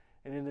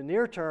 And in the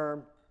near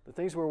term, the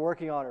things we're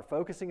working on are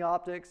focusing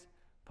optics,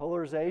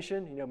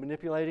 polarization, you know,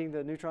 manipulating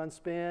the neutron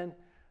spin,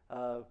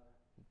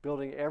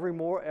 building ever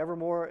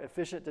more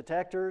efficient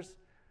detectors,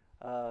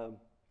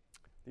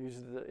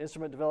 using the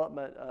instrument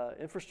development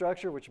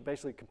infrastructure, which are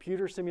basically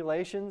computer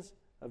simulations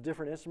of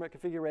different instrument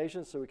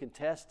configurations, so we can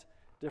test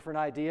different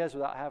ideas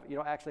without you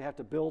don't actually have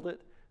to build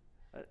it.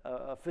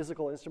 A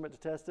physical instrument to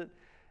test it,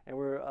 and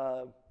we're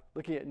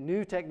looking at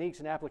new techniques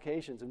and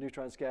applications of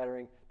neutron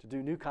scattering to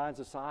do new kinds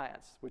of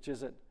science, which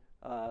isn't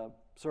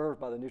served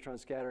by the neutron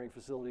scattering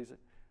facilities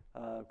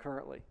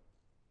currently.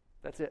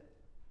 That's it.